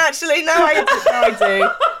didn't actually. No, I do.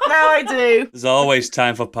 Now I do. There's always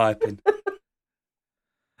time for piping.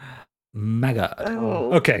 My God.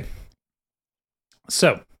 Oh. Okay.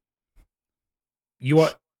 So, you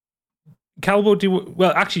are... Calbo,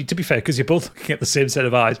 well, actually, to be fair, because you're both looking at the same set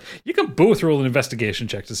of eyes, you can both roll an investigation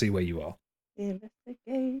check to see where you are.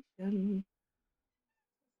 Investigation.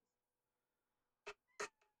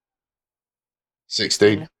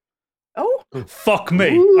 16. Oh. Fuck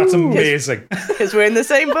me. Ooh. That's amazing. Because we're in the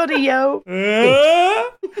same body, yo.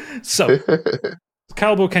 So,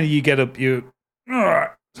 Calbo, kind of, you get up, you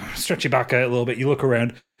stretch your back out a little bit, you look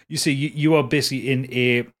around, you see you are basically in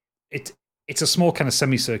it's a small kind of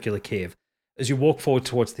semicircular cave. As you walk forward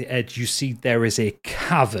towards the edge, you see there is a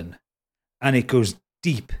cavern, and it goes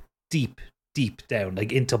deep, deep, deep down,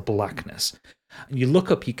 like into blackness. And you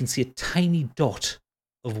look up, you can see a tiny dot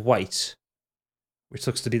of white, which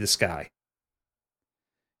looks to be the sky.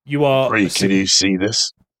 You are... Can you see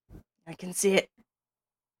this? I can see it.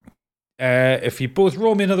 If you both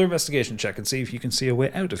roll me another investigation check and see if you can see a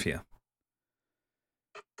way out of here.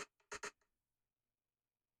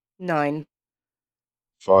 9.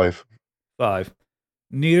 5.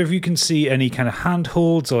 Neither of you can see any kind of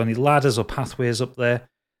handholds or any ladders or pathways up there.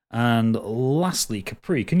 And lastly,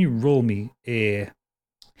 Capri, can you roll me a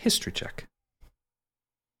history check?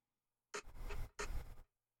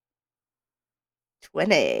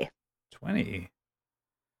 20.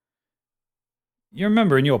 You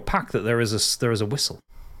remember in your pack that there is a whistle.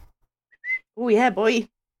 Oh yeah, boy.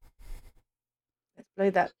 Let's blow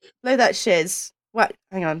that shiz. What?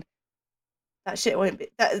 Hang on. That shit won't be.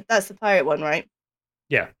 That's the pirate one, right?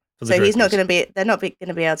 Yeah. So he's not going to be. They're not going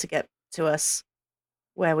to be able to get to us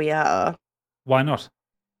where we are. Why not?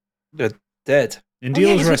 They're dead.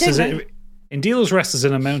 Indeel's Rest is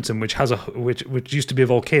in a mountain which has which used to be a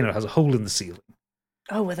volcano. It has a hole in the ceiling.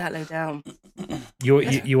 Oh, we're that low down. You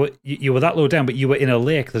were that low down, but you were in a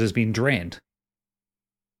lake that has been drained.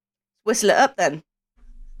 Whistle it up then.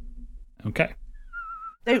 Okay.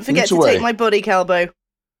 Don't forget to take my body, Calbo.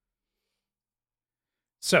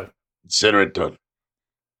 So, consider it done.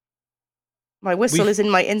 My whistle is in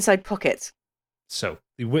my inside pocket. So,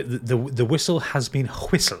 the whistle has been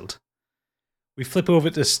whistled. We flip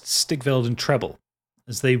over to Stigveld and Treble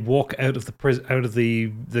as they walk out of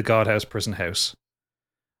the guardhouse prison house.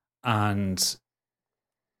 And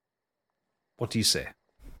what do you say?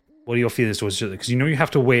 What are your feelings towards each other? Because you know you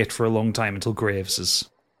have to wait for a long time until Graves is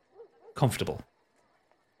comfortable.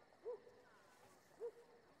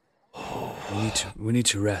 We need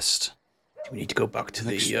to rest. We need to go back to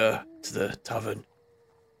the tavern.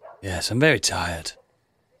 Yes, I'm very tired.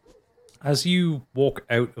 As you walk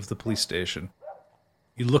out of the police station,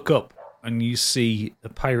 you look up and you see a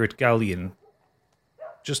pirate galleon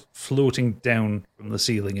just floating down from the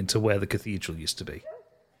ceiling into where the cathedral used to be.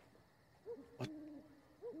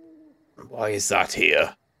 Why is that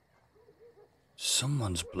here?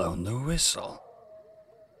 Someone's blown the whistle.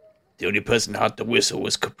 The only person who had the whistle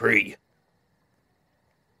was Capri.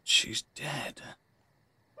 She's dead.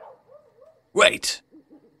 Wait!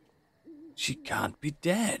 She can't be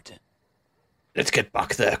dead. Let's get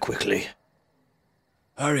back there quickly.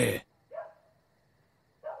 Hurry.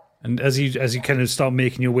 And as you kind of start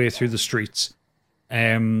making your way through the streets,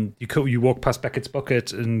 you walk past Beckett's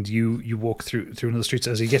Bucket and you walk through another streets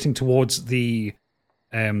as you're getting towards the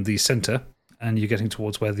centre and you're getting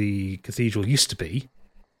towards where the cathedral used to be.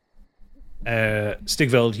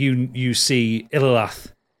 Stigveld, you see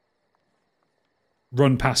Illilath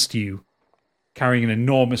run past you, carrying an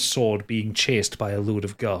enormous sword, being chased by a load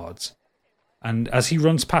of guards. And as he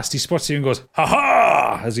runs past, he spots you and goes, "Ha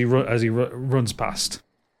ha!" as he runs past.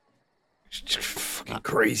 Fucking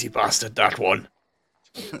crazy bastard, that one.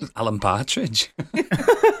 Alan Partridge.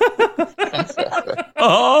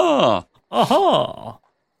 Oh! Aha!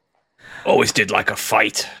 Always did like a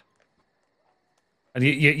fight. And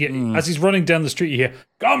you, as he's running down the street, you hear,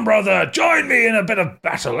 "Come, brother, join me in a bit of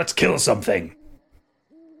battle. Let's kill something."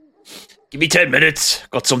 Give me 10 minutes.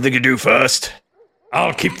 Got something to do first.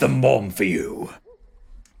 I'll keep them warm for you.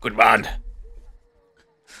 Good man.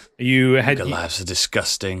 You head. Lives are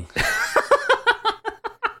disgusting.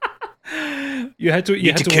 You head to.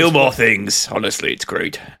 You need to kill more things. Honestly, it's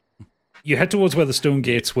great. You head towards where the stone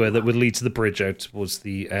gates were that would lead to the bridge out towards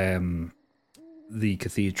the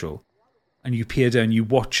cathedral, and you peer down. You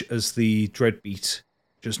watch as the Dreadbeat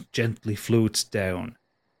just gently floats down,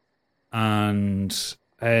 and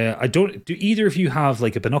I don't. Do either of you have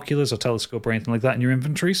like a binoculars or telescope or anything like that in your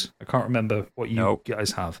inventories? I can't remember what you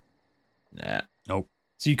guys have. Nah, nope.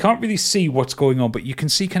 So you can't really see what's going on, but you can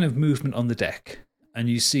see kind of movement on the deck, and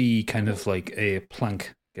you see kind of like a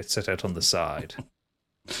plank get set out on the side.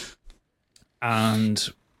 And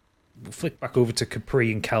we'll flick back over to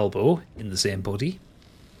Capri and Calbo in the same body.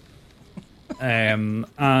 And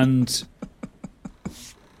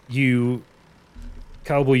you,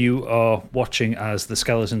 Calbo, you are watching as the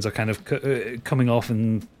skeletons are kind of coming off,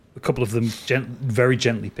 and a couple of them very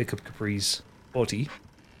gently pick up Capri's body.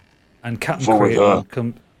 And Captain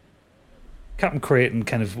Creighton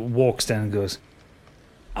kind of walks down and goes,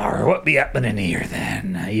 "Arr, what be happening here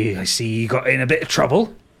then? I see you got in a bit of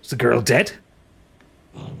trouble. Is the girl dead?"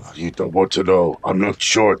 You don't want to know. I'm not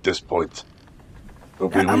sure at this point.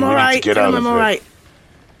 But I'm alright. I'm alright.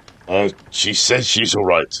 She says she's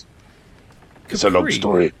alright. It's a long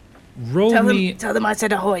story. Tell them I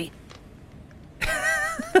said ahoy.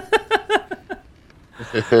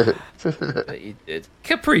 But you did.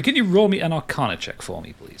 Capri, can you roll me an Arcana check for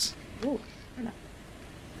me, please? Ooh,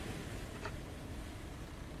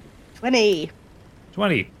 20.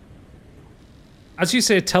 As you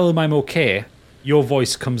say, "Tell him I'm okay," your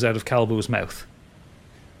voice comes out of Calbo's mouth.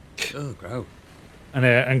 Oh, gross.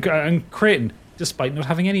 And Creighton, despite not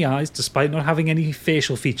having any eyes, despite not having any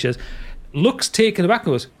facial features, looks taken aback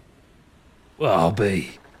and goes, "Well, I'll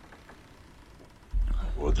be."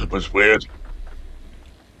 Well, that was weird.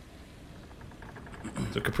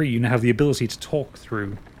 So Capri, you now have the ability to talk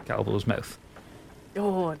through Calbo's mouth.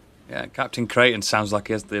 Oh. Yeah, Captain Creighton sounds like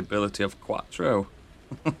he has the ability of Quattro.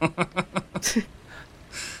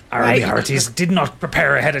 Our authorities did not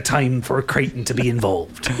prepare ahead of time for Creighton to be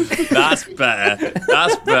involved. That's better.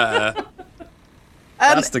 That's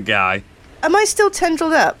the guy. Am I still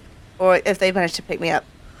tendrilled up? Or if they managed to pick me up?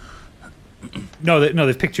 No,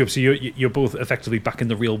 they've picked you up, so you're both effectively back in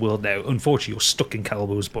the real world now. Unfortunately, you're stuck in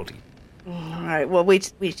Calbo's body. Alright, well, we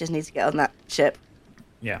just need to get on that ship.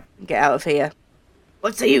 Yeah. And get out of here.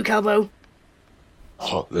 What say you, Calbo?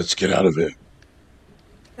 Oh, let's get out of here.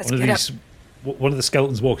 One of the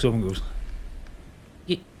skeletons walks over and goes,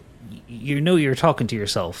 You know you're talking to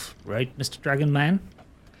yourself, right, Mr. Dragon Man?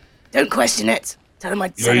 Don't question it. Tell them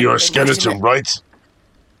I'd say you're a skeleton, right?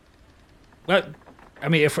 Well, I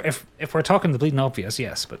mean, if we're talking the bleeding obvious,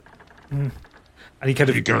 yes, but... And he kind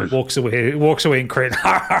of walks away and cries,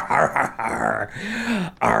 "Arr,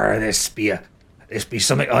 this be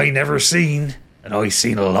something I never seen, and I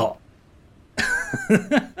seen a lot."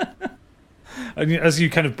 And as you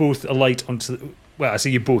kind of both alight onto I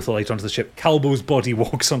see you both alight onto the ship. Calbo's body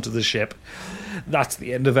walks onto the ship. That's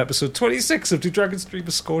the end of episode 26 of Do Dragons Dream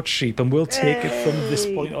of Scorched Sheep, and we'll take it from this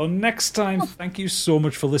point on next time. Thank you so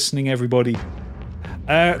much for listening, everybody.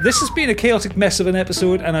 This has been a chaotic mess of an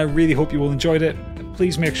episode, and I really hope you all enjoyed it.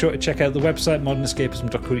 Please make sure to check out the website,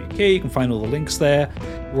 modernescapism.co.uk. You can find all the links there.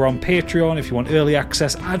 We're on Patreon if you want early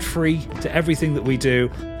access, ad-free to everything that we do,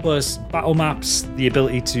 plus battle maps, the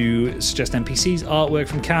ability to suggest NPCs, artwork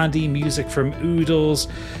from Candy, music from Oodles,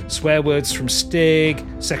 swear words from Stig,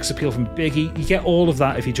 sex appeal from Biggie. You get all of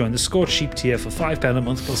that if you join the Scorched Sheep tier for £5 a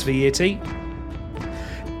month plus VAT.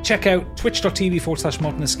 Check out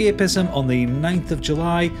twitch.tv/Modern Escapism on the 9th of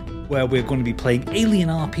July, where we're going to be playing Alien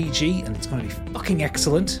RPG, and it's going to be fucking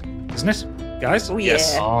excellent, isn't it, guys? Oh, yeah.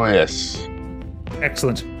 Yes. Oh, yes.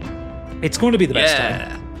 Excellent. It's going to be the best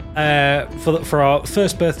time. For our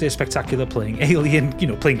first birthday spectacular, playing Alien,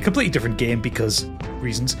 playing a completely different game because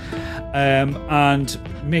reasons. And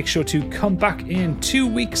make sure to come back in 2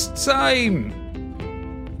 weeks' time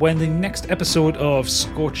when the next episode of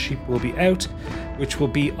Scorched Sheep will be out, which will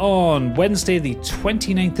be on Wednesday the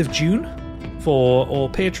 29th of June for all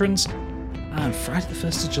patrons, and Friday the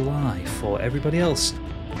 1st of July for everybody else.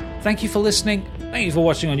 Thank you for listening, thank you for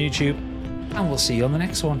watching on YouTube, and we'll see you on the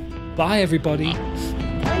next one. Bye, everybody. Bye.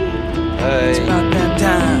 It's about that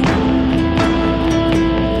time.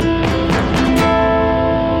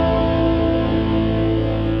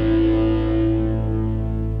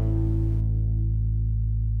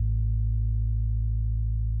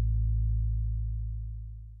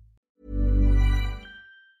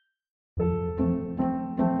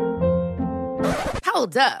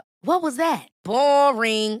 Hold up. What was that?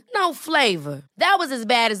 Boring. No flavor. That was as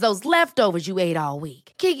bad as those leftovers you ate all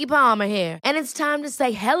week. Keke Palmer here, and it's time to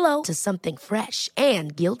say hello to something fresh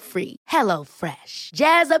and guilt-free. Hello Fresh.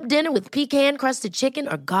 Jazz up dinner with pecan-crusted chicken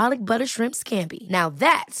or garlic butter shrimp scampi. Now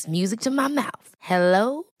that's music to my mouth.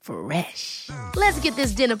 Hello Fresh. Let's get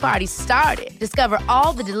this dinner party started. Discover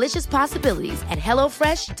all the delicious possibilities at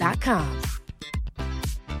hellofresh.com.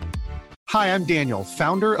 Hi, I'm Daniel,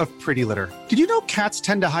 founder of Pretty Litter. Did you know cats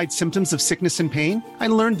tend to hide symptoms of sickness and pain? I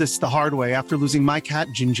learned this the hard way after losing my cat,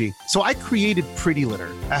 Gingy. So I created Pretty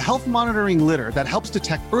Litter, a health monitoring litter that helps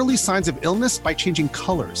detect early signs of illness by changing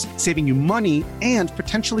colors, saving you money and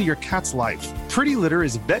potentially your cat's life. Pretty Litter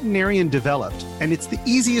is veterinarian developed, and it's the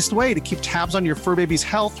easiest way to keep tabs on your fur baby's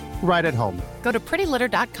health right at home. Go to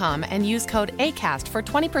prettylitter.com and use code ACAST for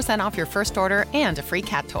 20% off your first order and a free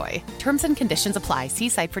cat toy. Terms and conditions apply. See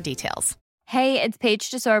site for details. Hey, it's Paige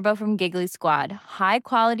DeSorbo from Giggly Squad. High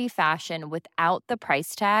quality fashion without the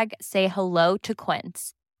price tag. Say hello to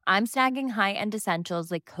Quince. I'm snagging high-end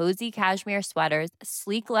essentials like cozy cashmere sweaters,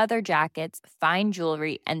 sleek leather jackets, fine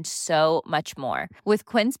jewelry, and so much more. With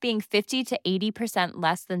Quince being 50 to 80%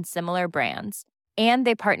 less than similar brands. And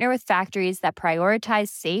they partner with factories that prioritize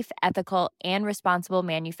safe, ethical, and responsible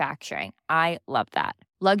manufacturing. I love that.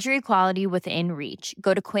 Luxury quality within reach.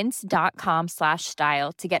 Go to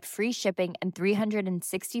quince.com/style to get free shipping and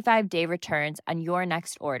 365-day returns on your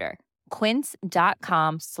next order.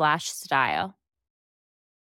 Quince.com/style.